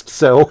podcast.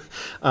 So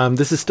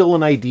this is still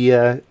an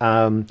idea.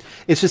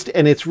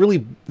 It's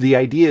really, the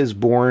idea is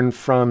born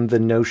from the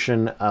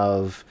notion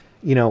of,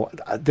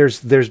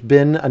 there's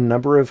been a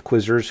number of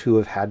quizzers who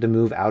have had to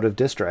move out of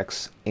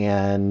districts,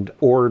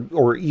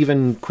 or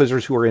even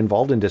quizzers who are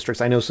involved in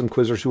districts. I know some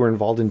quizzers who are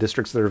involved in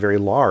districts that are very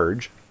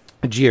large,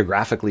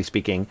 geographically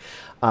speaking,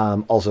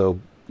 also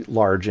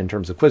large in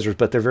terms of quizzers,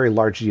 but they're very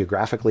large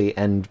geographically,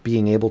 and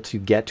being able to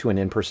get to an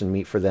in-person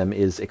meet for them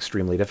is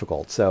extremely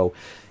difficult. So,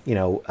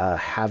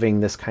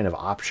 having this kind of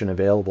option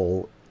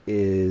available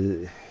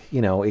is,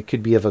 it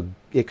could be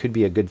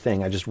a good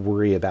thing. I just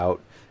worry about,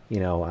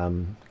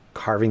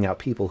 carving out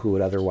people who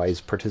would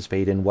otherwise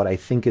participate in what I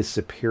think is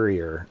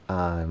superior,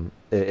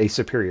 a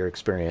superior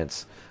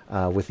experience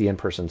with the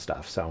in-person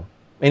stuff. So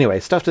anyway,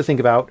 stuff to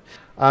think about.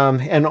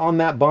 And on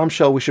that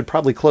bombshell, we should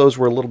probably close.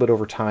 We're a little bit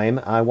over time.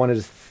 I wanted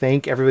to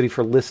thank everybody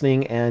for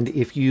listening. And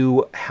if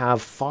you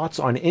have thoughts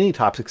on any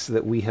topics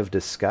that we have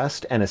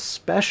discussed, and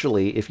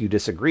especially if you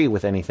disagree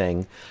with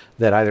anything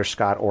that either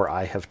Scott or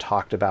I have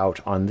talked about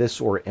on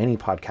this or any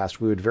podcast,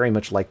 we would very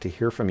much like to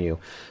hear from you.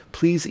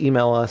 Please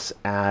email us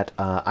at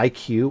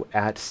iq@cbqz.org.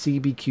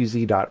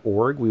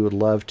 We would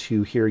love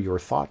to hear your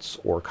thoughts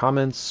or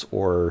comments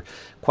or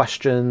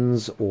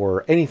questions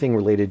or anything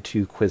related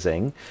to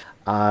quizzing.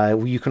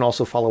 You can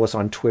also follow us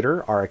on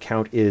Twitter. Our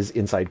account is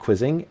Inside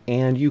Quizzing,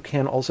 and you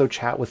can also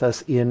chat with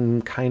us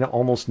in kind of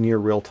almost near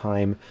real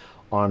time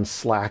on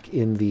Slack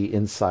in the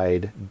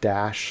Inside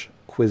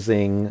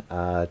Quizzing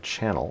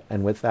channel.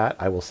 And with that,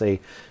 I will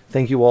say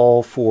thank you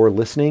all for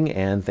listening,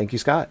 and thank you,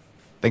 Scott.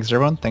 Thanks,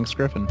 everyone. Thanks,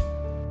 Griffin.